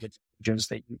 among the big advantages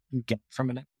that you get from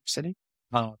a network city.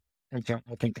 And so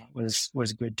I think that was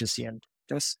good to see in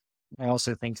practice. I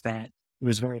also think that it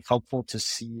was very helpful to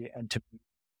see and to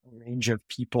a range of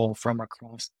people from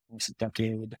across this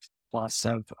decade plus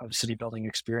of city building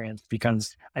experience,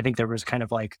 because I think there was kind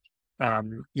of like,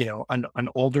 an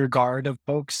older guard of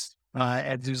folks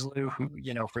at Zuzulu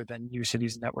who, for the New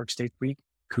Cities Network States Week,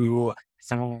 who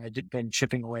had been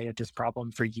chipping away at this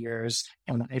problem for years.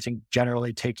 And I think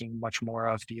generally taking much more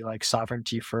of the like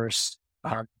sovereignty first,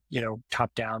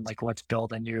 top down, like let's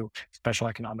build a new special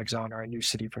economic zone or a new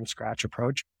city from scratch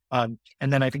approach. And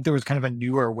then I think there was kind of a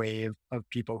newer wave of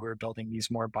people who are building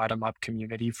these more bottom up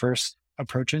community first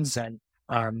approaches. And,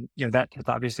 that is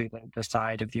obviously the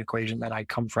side of the equation that I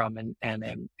come from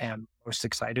and am most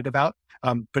excited about.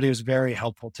 But it was very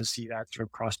helpful to see that sort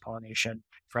of cross pollination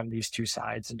from these two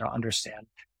sides, and to understand,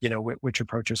 which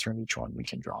approaches from each one we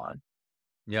can draw on.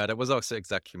 Yeah, that was also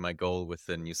exactly my goal with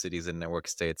the New Cities and Network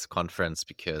States conference,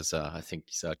 because I think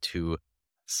these are two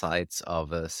sides of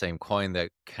the same coin that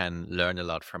can learn a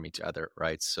lot from each other,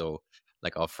 right? So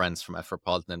like our friends from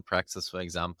Afropolitan and Praxis, for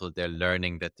example, they're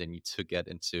learning that they need to get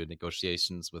into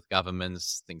negotiations with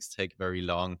governments. Things take very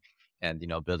long, and,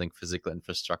 building physical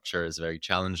infrastructure is very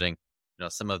challenging.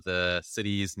 Some of the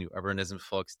cities, new urbanism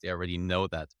folks, they already know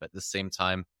that, but at the same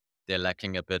time, they're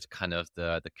lacking a bit kind of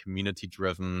the community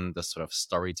driven, the sort of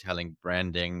storytelling,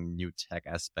 branding, new tech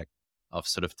aspect of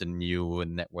sort of the new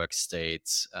network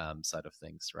states side of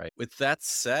things, right? With that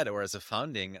said, or as a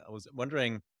founding, I was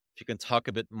wondering if you can talk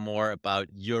a bit more about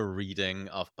your reading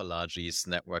of Balaji's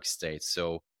network state.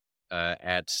 So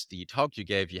at the talk you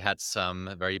gave, you had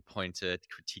some very pointed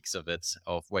critiques of it,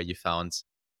 of where you found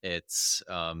it's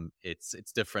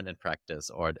different in practice,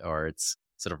 or it's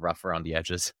sort of rough around the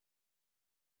edges.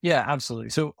 Yeah, absolutely.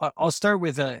 So I'll start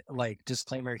with a like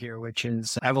disclaimer here, which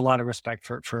is I have a lot of respect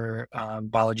for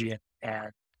Balaji,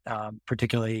 and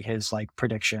particularly his like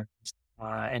predictions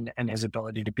and his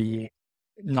ability to be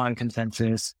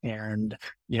non-consensus and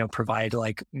provide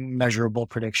like measurable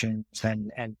predictions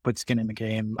and put skin in the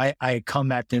game. I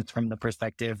come at this from the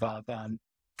perspective of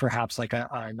perhaps like a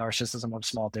narcissism of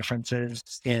small differences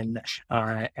in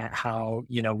how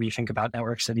we think about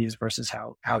network cities versus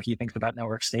how he thinks about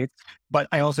network states. But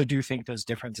I also do think those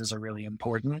differences are really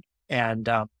important, and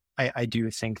I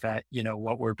do think that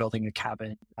what we're building a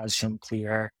cabin has some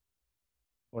clear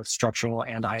both structural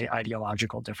and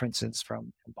ideological differences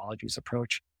from Balaji's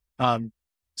approach.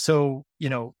 So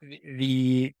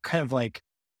the kind of like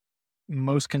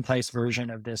most concise version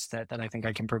of this that I think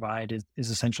I can provide is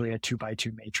essentially a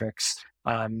 2x2 matrix.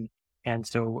 And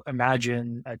so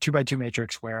imagine a 2x2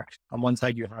 matrix where on one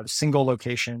side you have single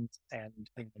locations and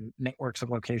networks of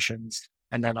locations.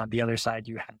 And then on the other side,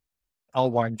 you have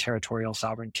L1 territorial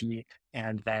sovereignty.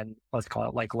 And then let's call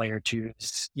it like layer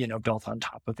twos, built on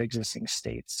top of existing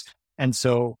states. And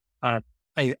so I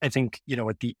think,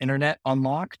 what the internet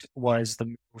unlocked was the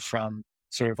move from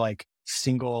sort of like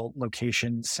single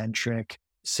location centric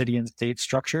city and state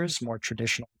structures, more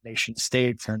traditional nation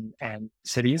states and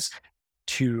cities,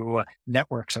 to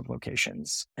networks of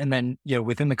locations. And then,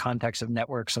 within the context of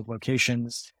networks of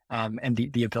locations, and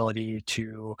the ability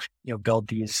to, build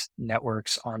these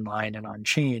networks online and on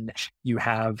chain, you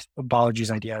have Balaji's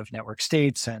idea of network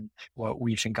states and what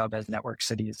we think of as network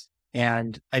cities.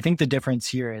 And I think the difference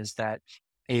here is that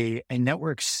a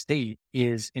network state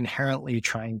is inherently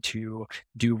trying to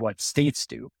do what states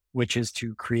do, which is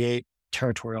to create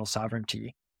territorial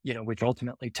sovereignty, which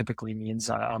ultimately typically means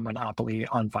a monopoly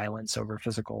on violence over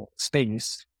physical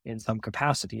space. in some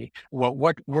capacity. What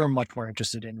we're much more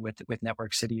interested in with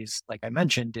network cities, like I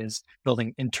mentioned, is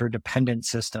building interdependent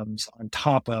systems on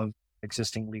top of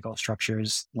existing legal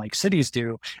structures like cities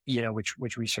do,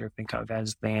 which we sort of think of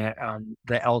as the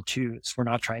L2s. We're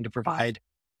not trying to provide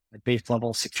base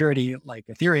level security like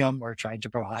Ethereum. We're trying to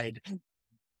provide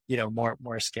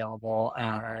more scalable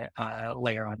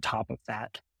layer on top of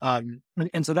that.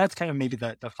 And so that's kind of maybe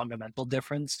the fundamental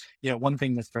difference. One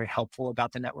thing that's very helpful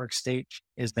about the network state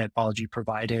is that Balaji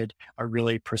provided a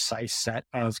really precise set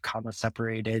of comma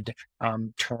separated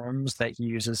terms that he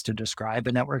uses to describe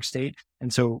a network state.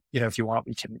 And so, if you want,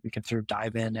 we can sort of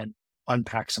dive in and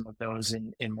unpack some of those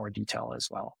in more detail as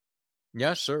well.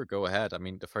 Yeah, sure. Go ahead. I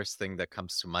mean, the first thing that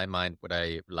comes to my mind, what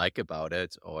I like about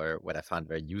it or what I found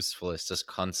very useful is this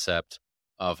concept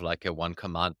of like a one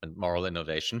commandment moral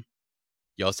innovation.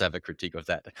 You also have a critique of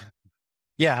that.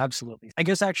 Yeah, absolutely. I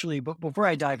guess actually, but before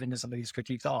I dive into some of these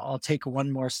critiques, I'll take one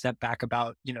more step back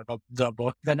about, the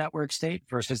book, The Network State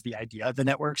versus the idea of the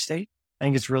network state. I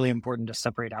think it's really important to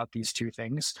separate out these two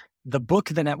things. The book,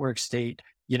 The Network State,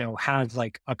 has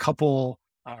like a couple,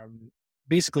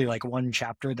 basically like one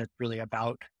chapter that's really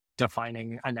about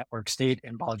defining a network state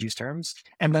in Balaji's terms.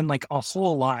 And then like a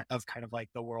whole lot of kind of like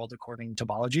the world according to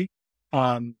Balaji.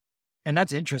 Um, and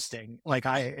that's interesting. Like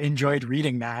I enjoyed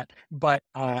reading that, but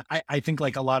I think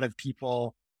like a lot of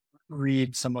people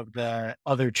read some of the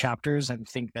other chapters and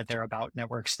think that they're about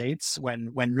network states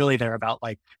when really they're about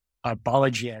like a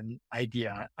Balajian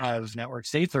idea of network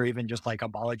states, or even just like a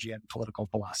Balajian political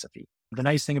philosophy. The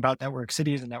nice thing about network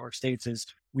cities and network states is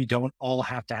we don't all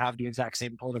have to have the exact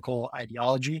same political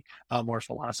ideology or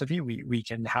philosophy. We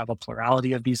can have a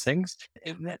plurality of these things.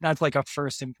 That's like a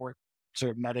first important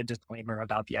sort of meta disclaimer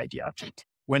about the idea.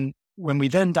 When we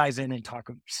then dive in and talk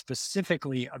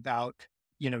specifically about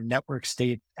network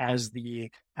state as the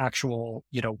actual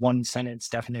one sentence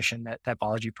definition that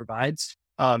Balaji provides,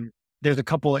 there's a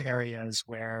couple of areas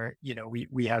where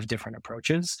we have different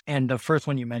approaches, and the first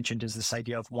one you mentioned is this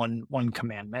idea of one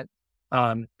commandment.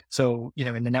 So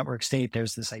in the network state,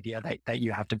 there's this idea that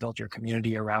you have to build your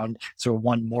community around sort of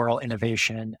one moral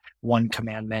innovation, one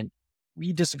commandment.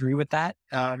 We disagree with that.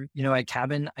 At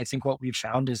Cabin, I think what we've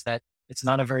found is that it's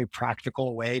not a very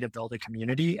practical way to build a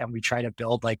community, and we try to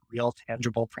build like real,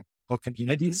 tangible, practical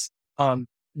communities.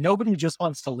 Nobody just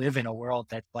wants to live in a world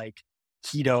that's like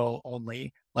keto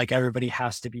only, like everybody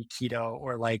has to be keto,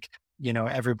 or like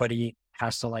everybody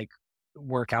has to like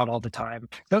work out all the time.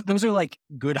 Those are like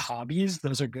good hobbies.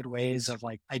 Those are good ways of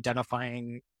like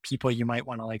identifying people you might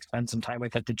want to like spend some time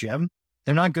with at the gym.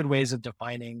 They're not good ways of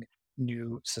defining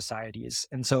new societies.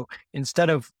 And so instead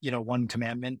of one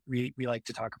commandment, we like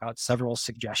to talk about several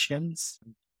suggestions.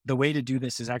 The way to do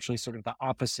this is actually sort of the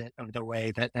opposite of the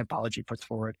way that Balaji puts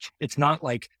forward. It's not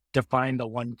like define the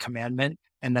one commandment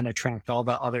and then attract all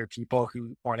the other people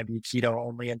who want to be keto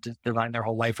only and design their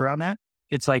whole life around that.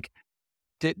 It's like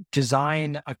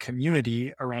design a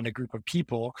community around a group of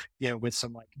people, with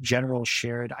some like general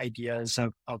shared ideas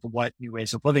of what new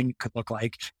ways of living could look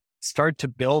like. Start to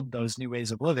build those new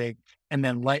ways of living, and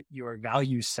then let your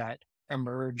value set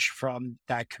emerge from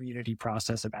that community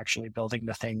process of actually building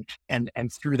the thing. And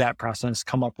through that process,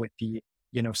 come up with the,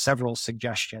 several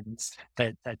suggestions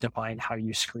that define how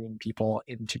you screen people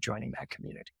into joining that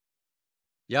community.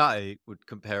 Yeah, I would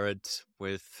compare it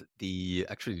with the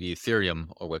Ethereum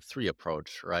or Web3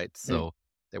 approach, right? So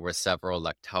there were several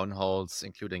like town halls,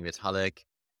 including Vitalik.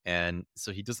 And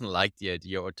so he doesn't like the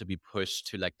idea or to be pushed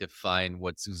to like define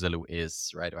what Zuzalu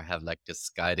is, right? Or have like this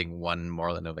guiding one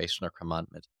moral innovation or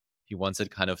commandment. He wants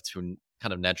it kind of to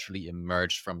naturally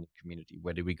emerge from the community.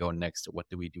 Where do we go next, or what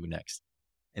do we do next?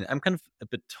 And I'm kind of a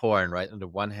bit torn, right? On the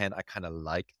one hand, I kind of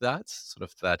like that, sort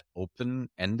of that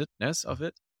open-endedness of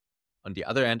it. On the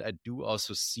other end, I do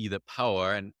also see the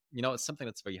power, and it's something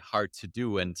that's very hard to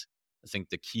do. And I think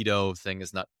the keto thing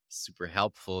is not super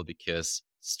helpful because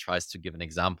it tries to give an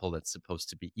example that's supposed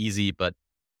to be easy, but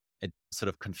it sort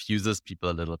of confuses people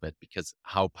a little bit, because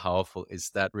how powerful is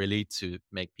that really to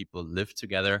make people live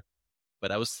together?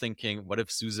 But I was thinking, what if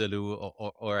Zuzalu,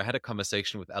 or I had a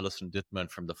conversation with Alison Dittman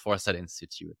from the Foresight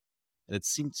Institute, and it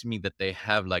seemed to me that they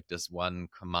have like this one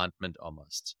commandment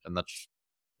almost.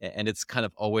 And it's kind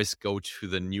of always go to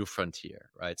the new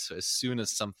frontier, right? So as soon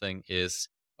as something is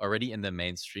already in the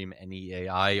mainstream, any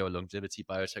AI or longevity,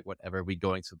 biotech, whatever, we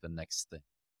going to the next thing,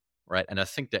 right? And I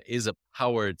think there is a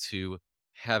power to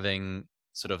having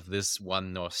sort of this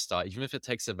one North Star, even if it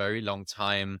takes a very long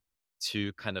time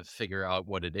to kind of figure out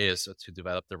what it is or to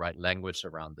develop the right language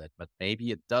around it. But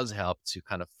maybe it does help to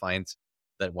kind of find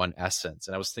that one essence.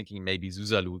 And I was thinking maybe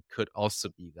Zuzalu could also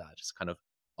be that, just kind of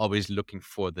always looking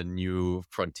for the new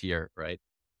frontier, right?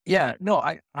 Yeah, no,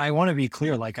 I want to be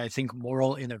clear. Like, I think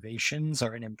moral innovations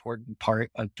are an important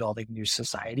part of building new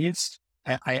societies.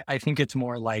 I think it's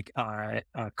more like a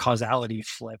causality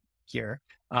flip here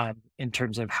in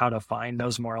terms of how to find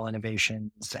those moral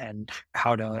innovations and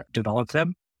how to develop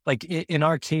them. Like in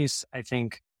our case, I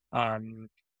think, um,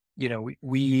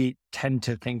 we tend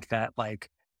to think that like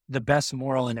the best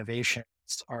moral innovations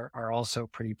are also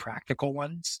pretty practical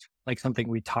ones. Like something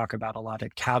we talk about a lot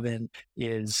at Cabin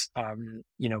is,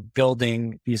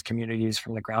 building these communities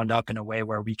from the ground up in a way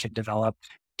where we can develop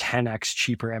 10x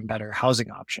cheaper and better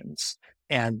housing options,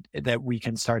 and that we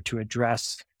can start to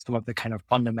address some of the kind of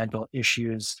fundamental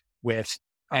issues with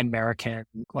American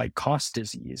like cost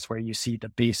disease, where you see the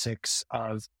basics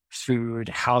of food,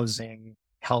 housing,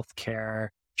 healthcare,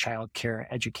 childcare,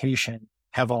 education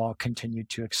have all continued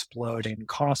to explode in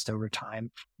cost over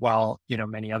time, while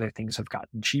many other things have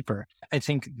gotten cheaper. I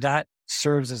think that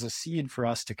serves as a seed for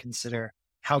us to consider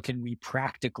how can we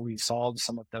practically solve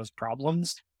some of those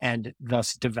problems and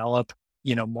thus develop,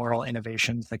 moral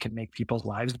innovations that can make people's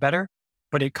lives better.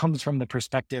 But it comes from the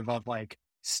perspective of like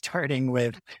starting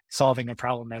with solving a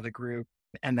problem as a group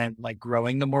and then like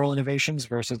growing the moral innovations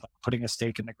versus like putting a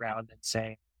stake in the ground and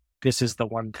saying, this is the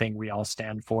one thing we all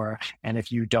stand for. And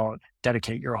if you don't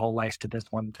dedicate your whole life to this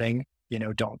one thing,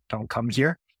 don't come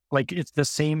here. Like it's the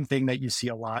same thing that you see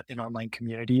a lot in online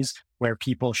communities where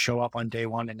people show up on day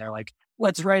one and they're like,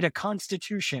 let's write a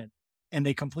constitution. And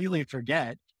they completely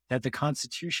forget that the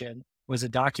constitution was a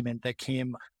document that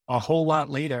came a whole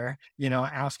lot later,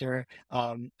 after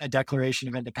a Declaration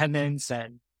of Independence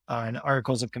and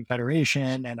Articles of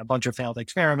Confederation and a bunch of failed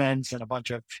experiments and a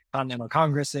bunch of continental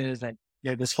congresses and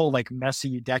this whole like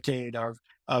messy decade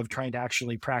of trying to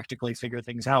actually practically figure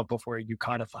things out before you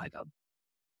codify them.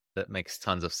 That makes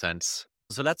tons of sense.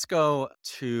 So let's go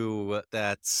to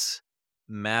that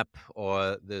map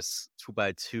or this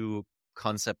 2x2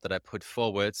 concept that I put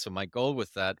forward. So my goal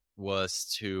with that was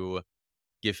to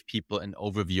give people an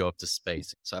overview of the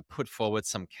space. So I put forward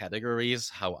some categories,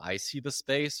 how I see the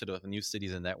space, sort of new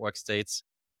cities and network states.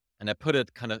 And I put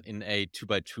it kind of in a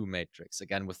 2x2 matrix,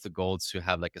 again, with the goal to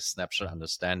have like a snapshot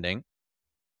understanding.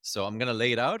 So I'm going to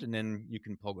lay it out and then you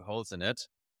can poke holes in it.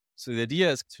 So the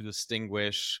idea is to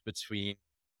distinguish between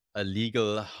a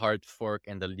legal hard fork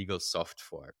and a legal soft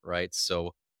fork, right?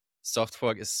 So soft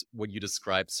fork is what you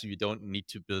described. So you don't need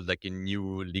to build like a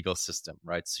new legal system,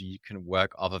 right? So you can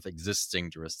work off of existing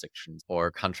jurisdictions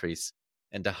or countries.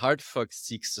 And the hard fork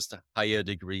seeks just a higher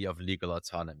degree of legal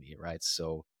autonomy, right?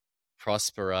 So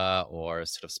Prospera or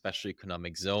sort of special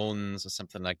economic zones or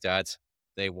something like that,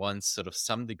 they want sort of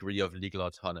some degree of legal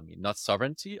autonomy, not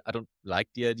sovereignty. I don't like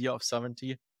the idea of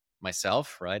sovereignty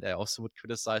myself, right? I also would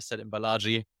criticize that in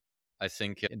Balaji. I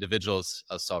think individuals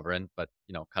are sovereign, but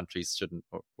countries shouldn't,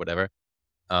 or whatever.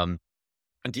 Um,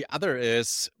 and the other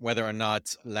is whether or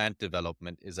not land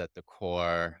development is at the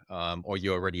core, or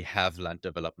you already have land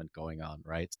development going on,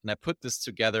 right? And I put this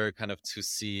together kind of to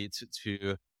see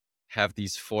to have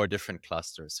these four different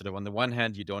clusters. So that on the one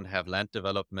hand, you don't have land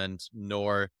development,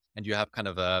 and you have kind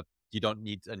of you don't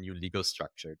need a new legal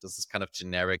structure. This is kind of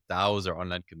generic DAOs or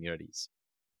online communities,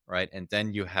 right? And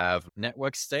then you have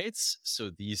network states. So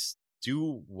these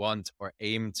do want or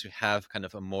aim to have kind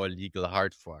of a more legal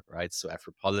hard fork, right? So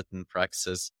Afropolitan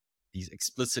praxis, these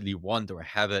explicitly want or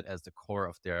have it as the core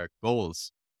of their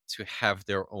goals to have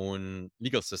their own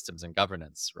legal systems and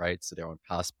governance, right? So their own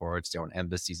passports, their own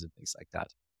embassies and things like that.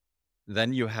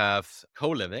 Then you have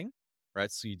co-living,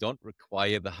 right? So you don't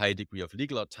require the high degree of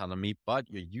legal autonomy, but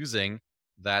you're using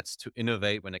that to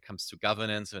innovate when it comes to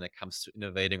governance, when it comes to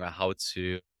innovating on how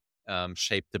to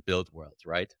shape the built world,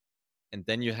 right? And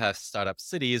then you have startup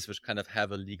cities, which kind of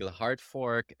have a legal hard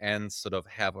fork and sort of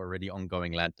have already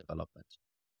ongoing land development,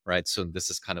 right? So this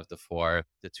is kind of the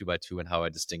 2x2 and how I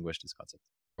distinguish these concepts.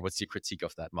 What's your critique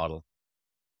of that model?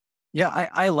 Yeah,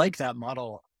 I like that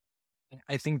model.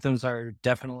 I think those are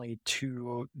definitely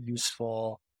two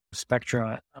useful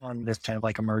spectra on this kind of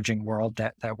like emerging world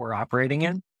that we're operating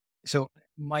in. So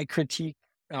my critique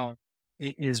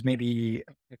is maybe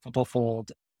a couple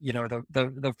fold.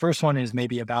 The first one is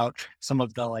maybe about some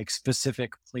of the like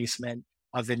specific placement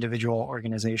of individual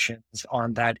organizations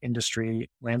on that industry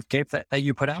landscape that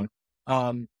you put out.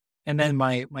 And then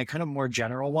my kind of more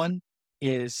general one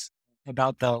is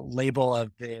about the label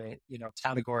of the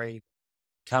category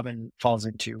Cabin falls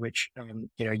into, which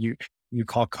you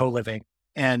call co-living,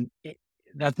 and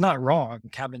that's not wrong.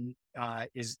 Cabin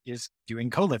is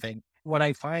doing co-living. What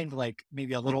I find like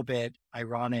maybe a little bit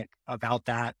ironic about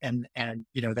that, and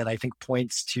that I think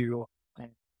points to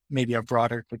maybe a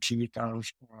broader critique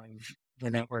of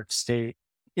the network state.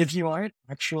 If you aren't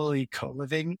actually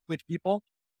co-living with people,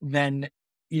 then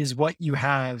is what you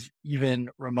have even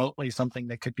remotely something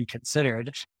that could be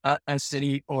considered a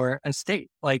city or a state?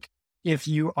 Like, if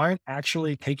you aren't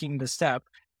actually taking the step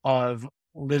of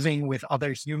living with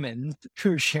other humans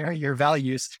who share your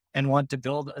values and want to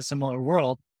build a similar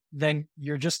world, then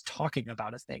you're just talking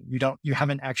about a thing. You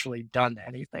haven't actually done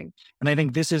anything. And I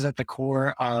think this is at the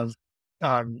core of,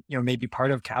 maybe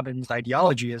part of Cabin's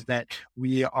ideology is that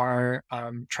we are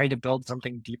trying to build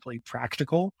something deeply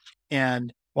practical.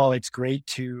 And while it's great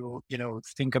to,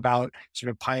 think about sort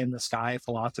of pie in the sky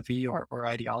philosophy or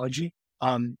ideology,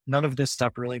 none of this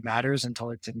stuff really matters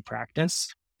until it's in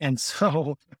practice. And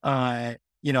so, I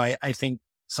think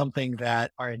something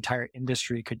that our entire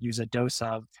industry could use a dose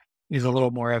of is a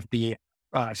little more of the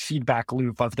feedback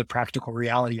loop of the practical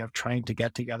reality of trying to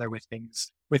get together with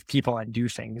things, with people and do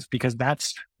things, because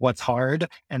that's what's hard.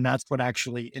 And that's what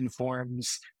actually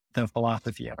informs the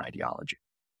philosophy and ideology.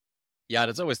 Yeah,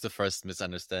 that's always the first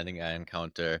misunderstanding I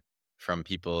encounter from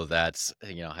people that,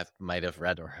 might have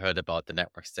read or heard about the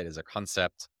network state as a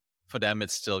concept. For them,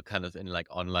 it's still kind of in like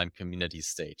online community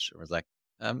stage. It was like,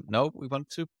 no, we want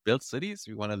to build cities.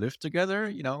 We want to live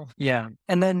together. Yeah.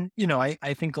 And then,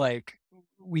 I think like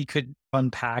we could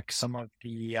unpack some of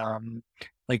the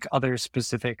like other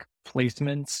specific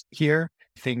placements here.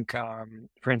 I think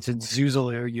for instance,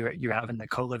 Zuzulu you have in the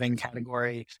co-living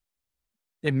category.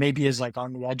 It maybe is like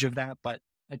on the edge of that, but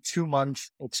a 2 month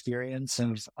experience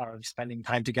of spending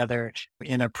time together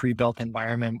in a pre-built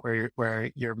environment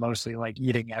where you're mostly like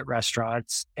eating at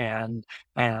restaurants and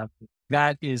uh,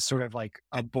 that is sort of like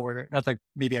a border, that's like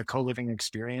maybe a co-living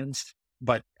experience,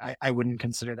 but I wouldn't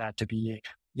consider that to be,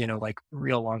 like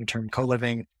real long-term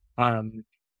co-living. Um,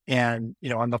 and,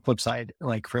 on the flip side,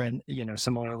 like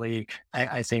similarly,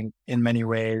 I think in many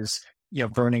ways,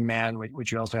 Burning Man,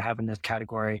 which you also have in this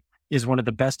category, is one of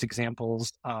the best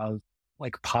examples of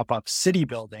like pop-up city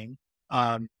building.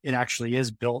 It actually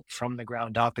is built from the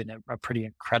ground up in a pretty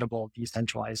incredible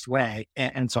decentralized way.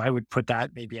 And so I would put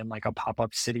that maybe in like a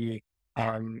pop-up city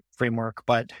framework,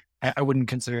 but I wouldn't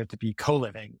consider it to be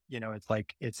co-living. It's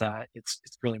like, it's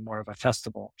really more of a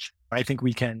festival. I think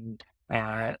we can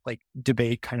like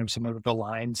debate kind of some of the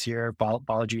lines here.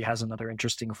 Balaji has another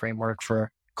interesting framework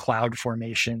for cloud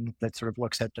formation that sort of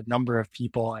looks at the number of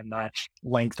people and the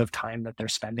length of time that they're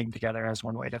spending together as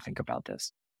one way to think about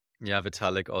this. Yeah,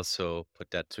 Vitalik also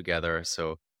put that together.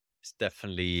 So it's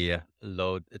definitely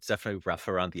it's definitely rough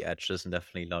around the edges and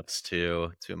definitely lots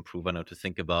to improve on or to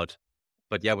think about.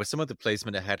 But yeah, with some of the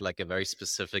placement, I had like a very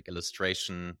specific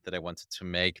illustration that I wanted to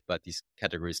make, but these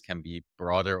categories can be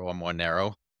broader or more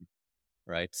narrow,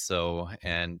 right? So,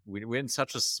 and we're in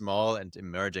such a small and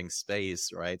emerging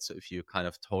space, right? So if you kind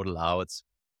of total out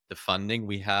the funding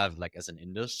we have, like as an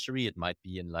industry, it might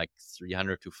be in like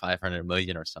 300 to 500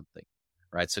 million or something,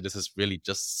 right? So this is really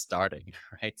just starting,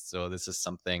 right? So this is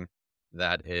something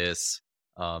that is,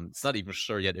 it's not even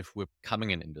sure yet if we're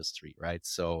becoming an industry, right?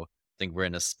 So I think we're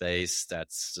in a space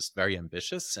that's just very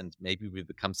ambitious and maybe we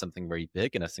become something very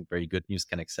big. And I think very good news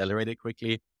can accelerate it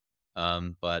quickly.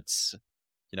 But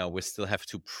we still have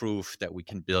to prove that we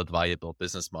can build viable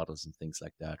business models and things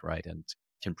like that, right? And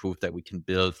can prove that we can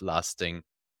build lasting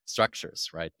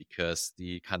structures, right? Because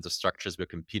the kinds of structures we're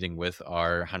competing with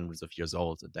are hundreds of years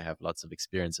old and they have lots of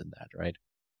experience in that, right?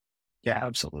 Yeah,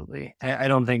 absolutely. I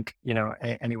don't think,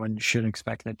 anyone should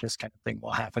expect that this kind of thing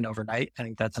will happen overnight. I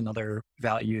think that's another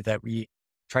value that we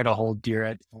try to hold dear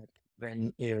at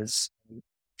then is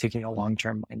taking a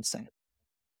long-term mindset.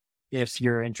 If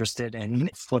you're interested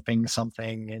in flipping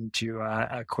something into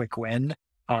a quick win,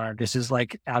 this is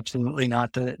like absolutely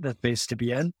not the space to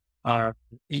be in.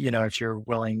 If you're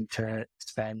willing to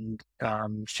spend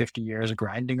 50 years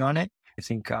grinding on it, I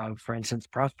think, for instance,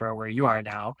 Prospero, where you are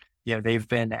now, they've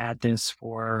been at this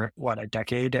for a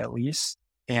decade at least,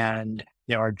 and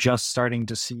are just starting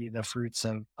to see the fruits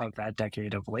of that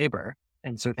decade of labor.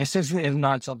 And so this is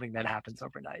not something that happens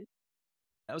overnight.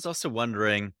 I was also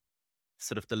wondering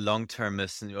sort of the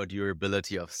long-termness or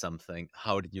durability of something.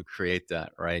 How did you create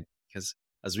that, right? Because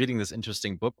I was reading this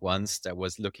interesting book once that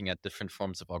was looking at different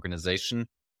forms of organization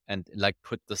and like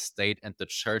put the state and the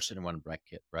church in one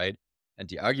bracket, right? And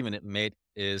the argument it made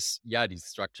is, yeah, these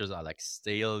structures are like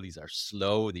stale, these are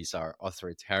slow, these are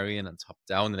authoritarian and top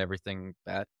down and everything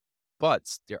bad, but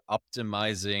they're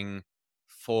optimizing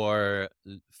for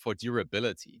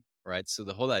durability, right? So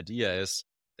the whole idea is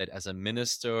that as a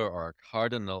minister or a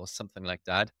cardinal or something like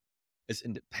that is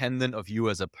independent of you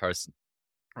as a person,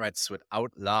 right? So it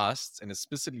outlasts and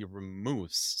explicitly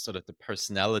removes sort of the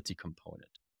personality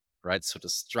component, right? So the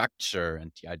structure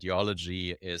and the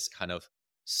ideology is kind of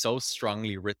so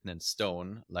strongly written in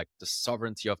stone, like the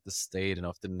sovereignty of the state and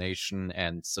of the nation,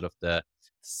 and sort of the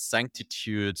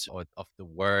sanctitude of the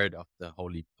word of the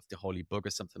holy book or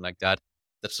something like that,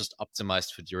 that's just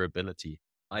optimized for durability.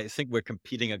 I think we're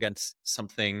competing against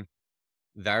something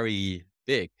very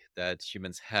big that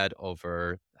humans had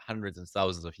over hundreds and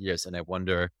thousands of years. And I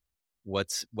wonder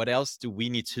what else do we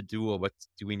need to do, or what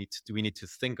do we need to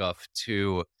think of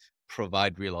to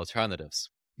provide real alternatives?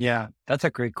 Yeah, that's a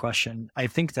great question. I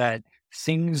think that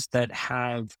things that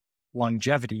have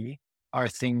longevity are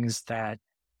things that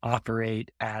operate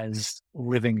as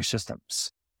living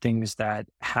systems, things that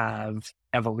have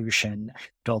evolution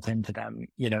built into them,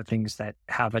 things that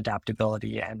have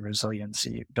adaptability and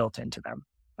resiliency built into them.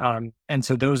 And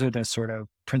so those are the sort of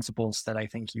principles that I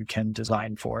think you can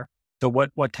design for. So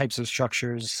what types of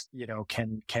structures,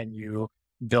 can you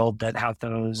build that have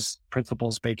those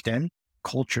principles baked in?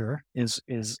 Culture is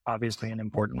obviously an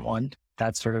important one.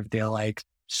 That's sort of the like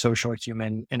social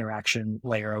human interaction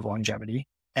layer of longevity.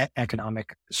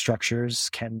 Economic structures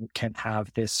can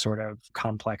have this sort of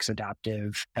complex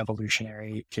adaptive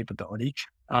evolutionary capability.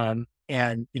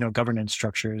 And governance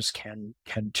structures can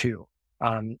too.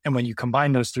 And when you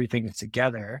combine those three things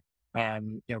together,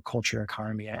 culture,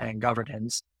 economy, and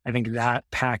governance, I think that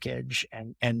package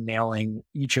and nailing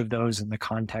each of those in the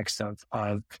context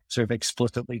of sort of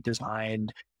explicitly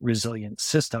designed resilient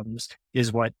systems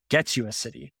is what gets you a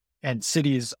city. And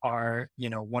cities are,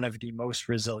 one of the most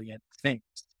resilient things.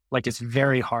 Like it's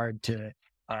very hard to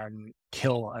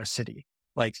kill a city.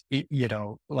 Like,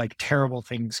 like terrible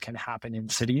things can happen in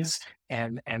cities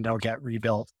and they'll get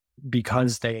rebuilt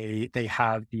because they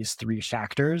have these three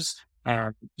factors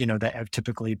that have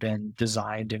typically been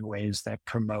designed in ways that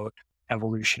promote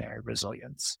evolutionary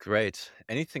resilience. Great.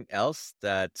 Anything else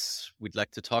that we'd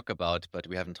like to talk about, but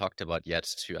we haven't talked about yet,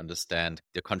 to understand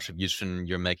the contribution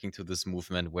you're making to this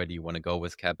movement? Where do you want to go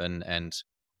with Cabin, and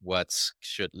what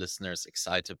should listeners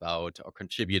excite about or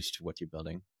contribute to what you're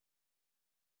building?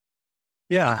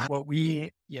 Yeah, what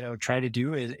we, try to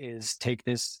do is take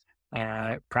this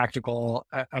practical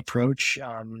approach.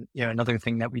 Another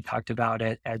thing that we talked about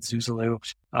at Zuzulu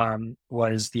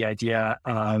was the idea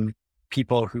of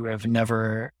people who have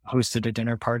never hosted a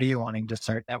dinner party wanting to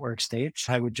start network states.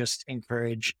 I would just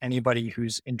encourage anybody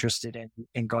who's interested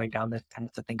in going down this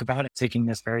path to think about it, taking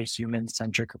this very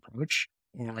human-centric approach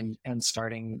and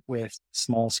starting with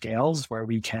small scales where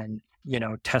we can,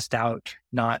 test out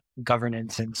not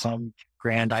governance in some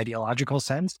grand ideological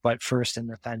sense, but first in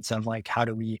the sense of like, how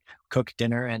do we cook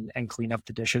dinner and clean up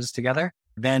the dishes together?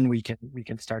 Then we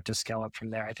can start to scale up from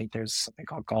there. I think there's something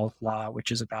called Gall's Law,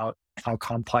 which is about how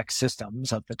complex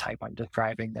systems of the type I'm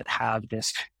describing that have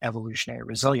this evolutionary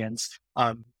resilience,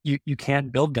 you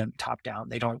can't build them top down.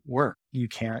 They don't work. You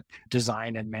can't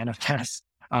design and manifest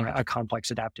a complex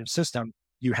adaptive system.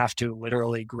 You have to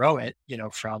literally grow it,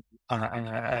 from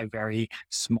a very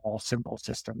small, simple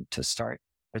system to start.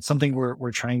 It's something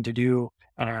we're trying to do,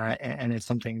 and it's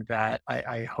something that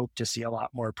I hope to see a lot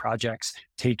more projects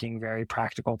taking very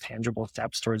practical, tangible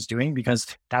steps towards doing, because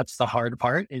that's the hard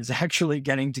part, is actually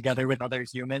getting together with other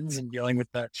humans and dealing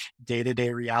with the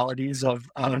day-to-day realities of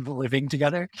living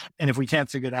together. And if we can't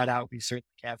figure that out, we certainly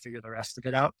can't figure the rest of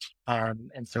it out.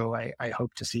 And so I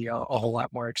hope to see a whole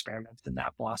lot more experiments in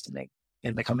that blossoming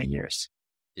in the coming years.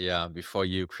 Yeah, before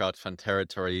you crowdfund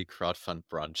territory, crowdfund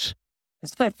brunch.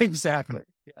 Exactly.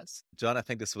 Yes. John, I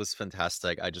think this was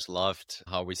fantastic. I just loved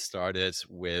how we started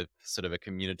with sort of a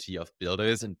community of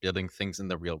builders and building things in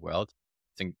the real world.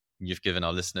 I think you've given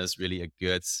our listeners really a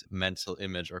good mental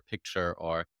image or picture,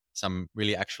 or some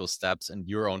really actual steps and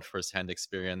your own firsthand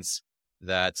experience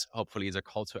that hopefully is a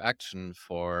call to action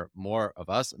for more of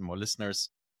us and more listeners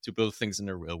to build things in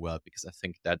the real world, because I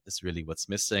think that is really what's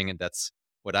missing. And that's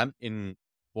what I'm in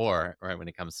for, right, when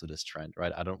it comes to this trend,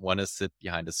 right? I don't want to sit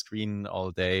behind a screen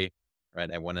all day,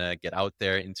 right? I want to get out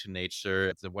there into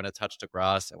nature. I want to touch the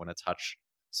grass. I want to touch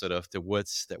sort of the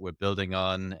woods that we're building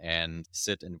on and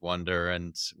sit and wander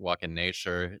and walk in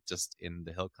nature, just in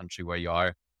the hill country where you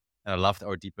are. And I loved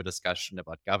our deeper discussion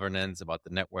about governance, about the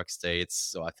network states.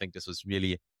 So I think this was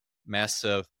really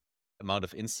massive amount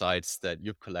of insights that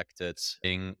you've collected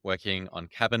in working on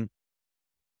Cabin.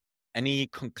 Any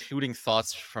concluding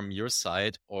thoughts from your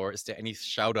side, or is there any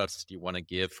shout outs that you want to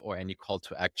give, or any call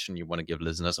to action you want to give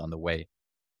listeners on the way?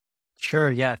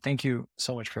 Sure. Yeah. Thank you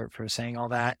so much for saying all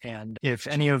that. And if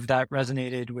any of that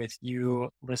resonated with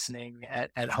you listening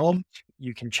at home,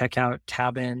 you can check out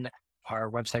Cabin. Our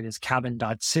website is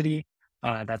cabin.city.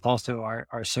 That's also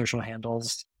our social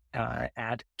handles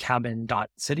at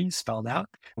cabin.city spelled out.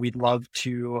 We'd love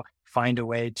to find a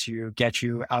way to get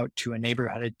you out to a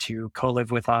neighborhood to co-live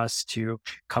with us, to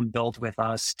come build with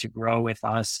us, to grow with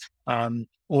us.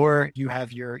 Or you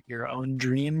have your own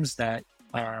dreams that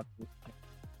are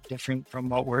different from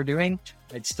what we're doing.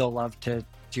 I'd still love to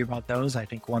hear about those. I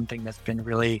think one thing that's been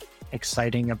really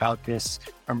exciting about this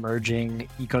emerging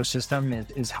ecosystem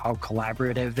is how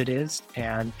collaborative it is.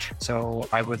 And so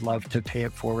I would love to pay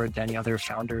it forward to any other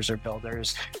founders or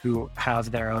builders who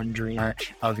have their own dream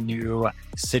of new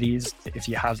cities. If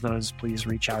you have those, please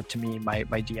reach out to me. My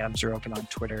DMs are open on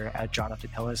Twitter at Jonathan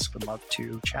Hillis. Would love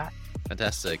to chat.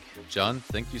 Fantastic. John,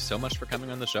 thank you so much for coming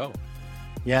on the show.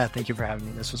 Yeah, thank you for having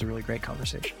me. This was a really great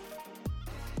conversation.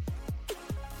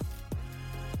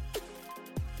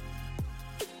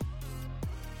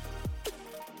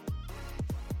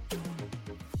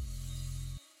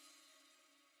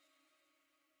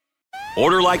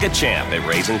 Order like a champ at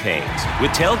Raising Cane's.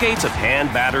 With tailgates of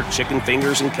hand-battered chicken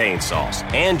fingers and cane sauce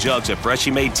and jugs of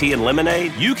freshly made tea and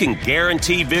lemonade, you can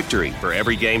guarantee victory for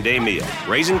every game day meal.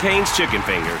 Raising Cane's Chicken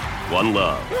Finger, one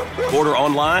love. Order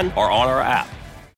online or on our app.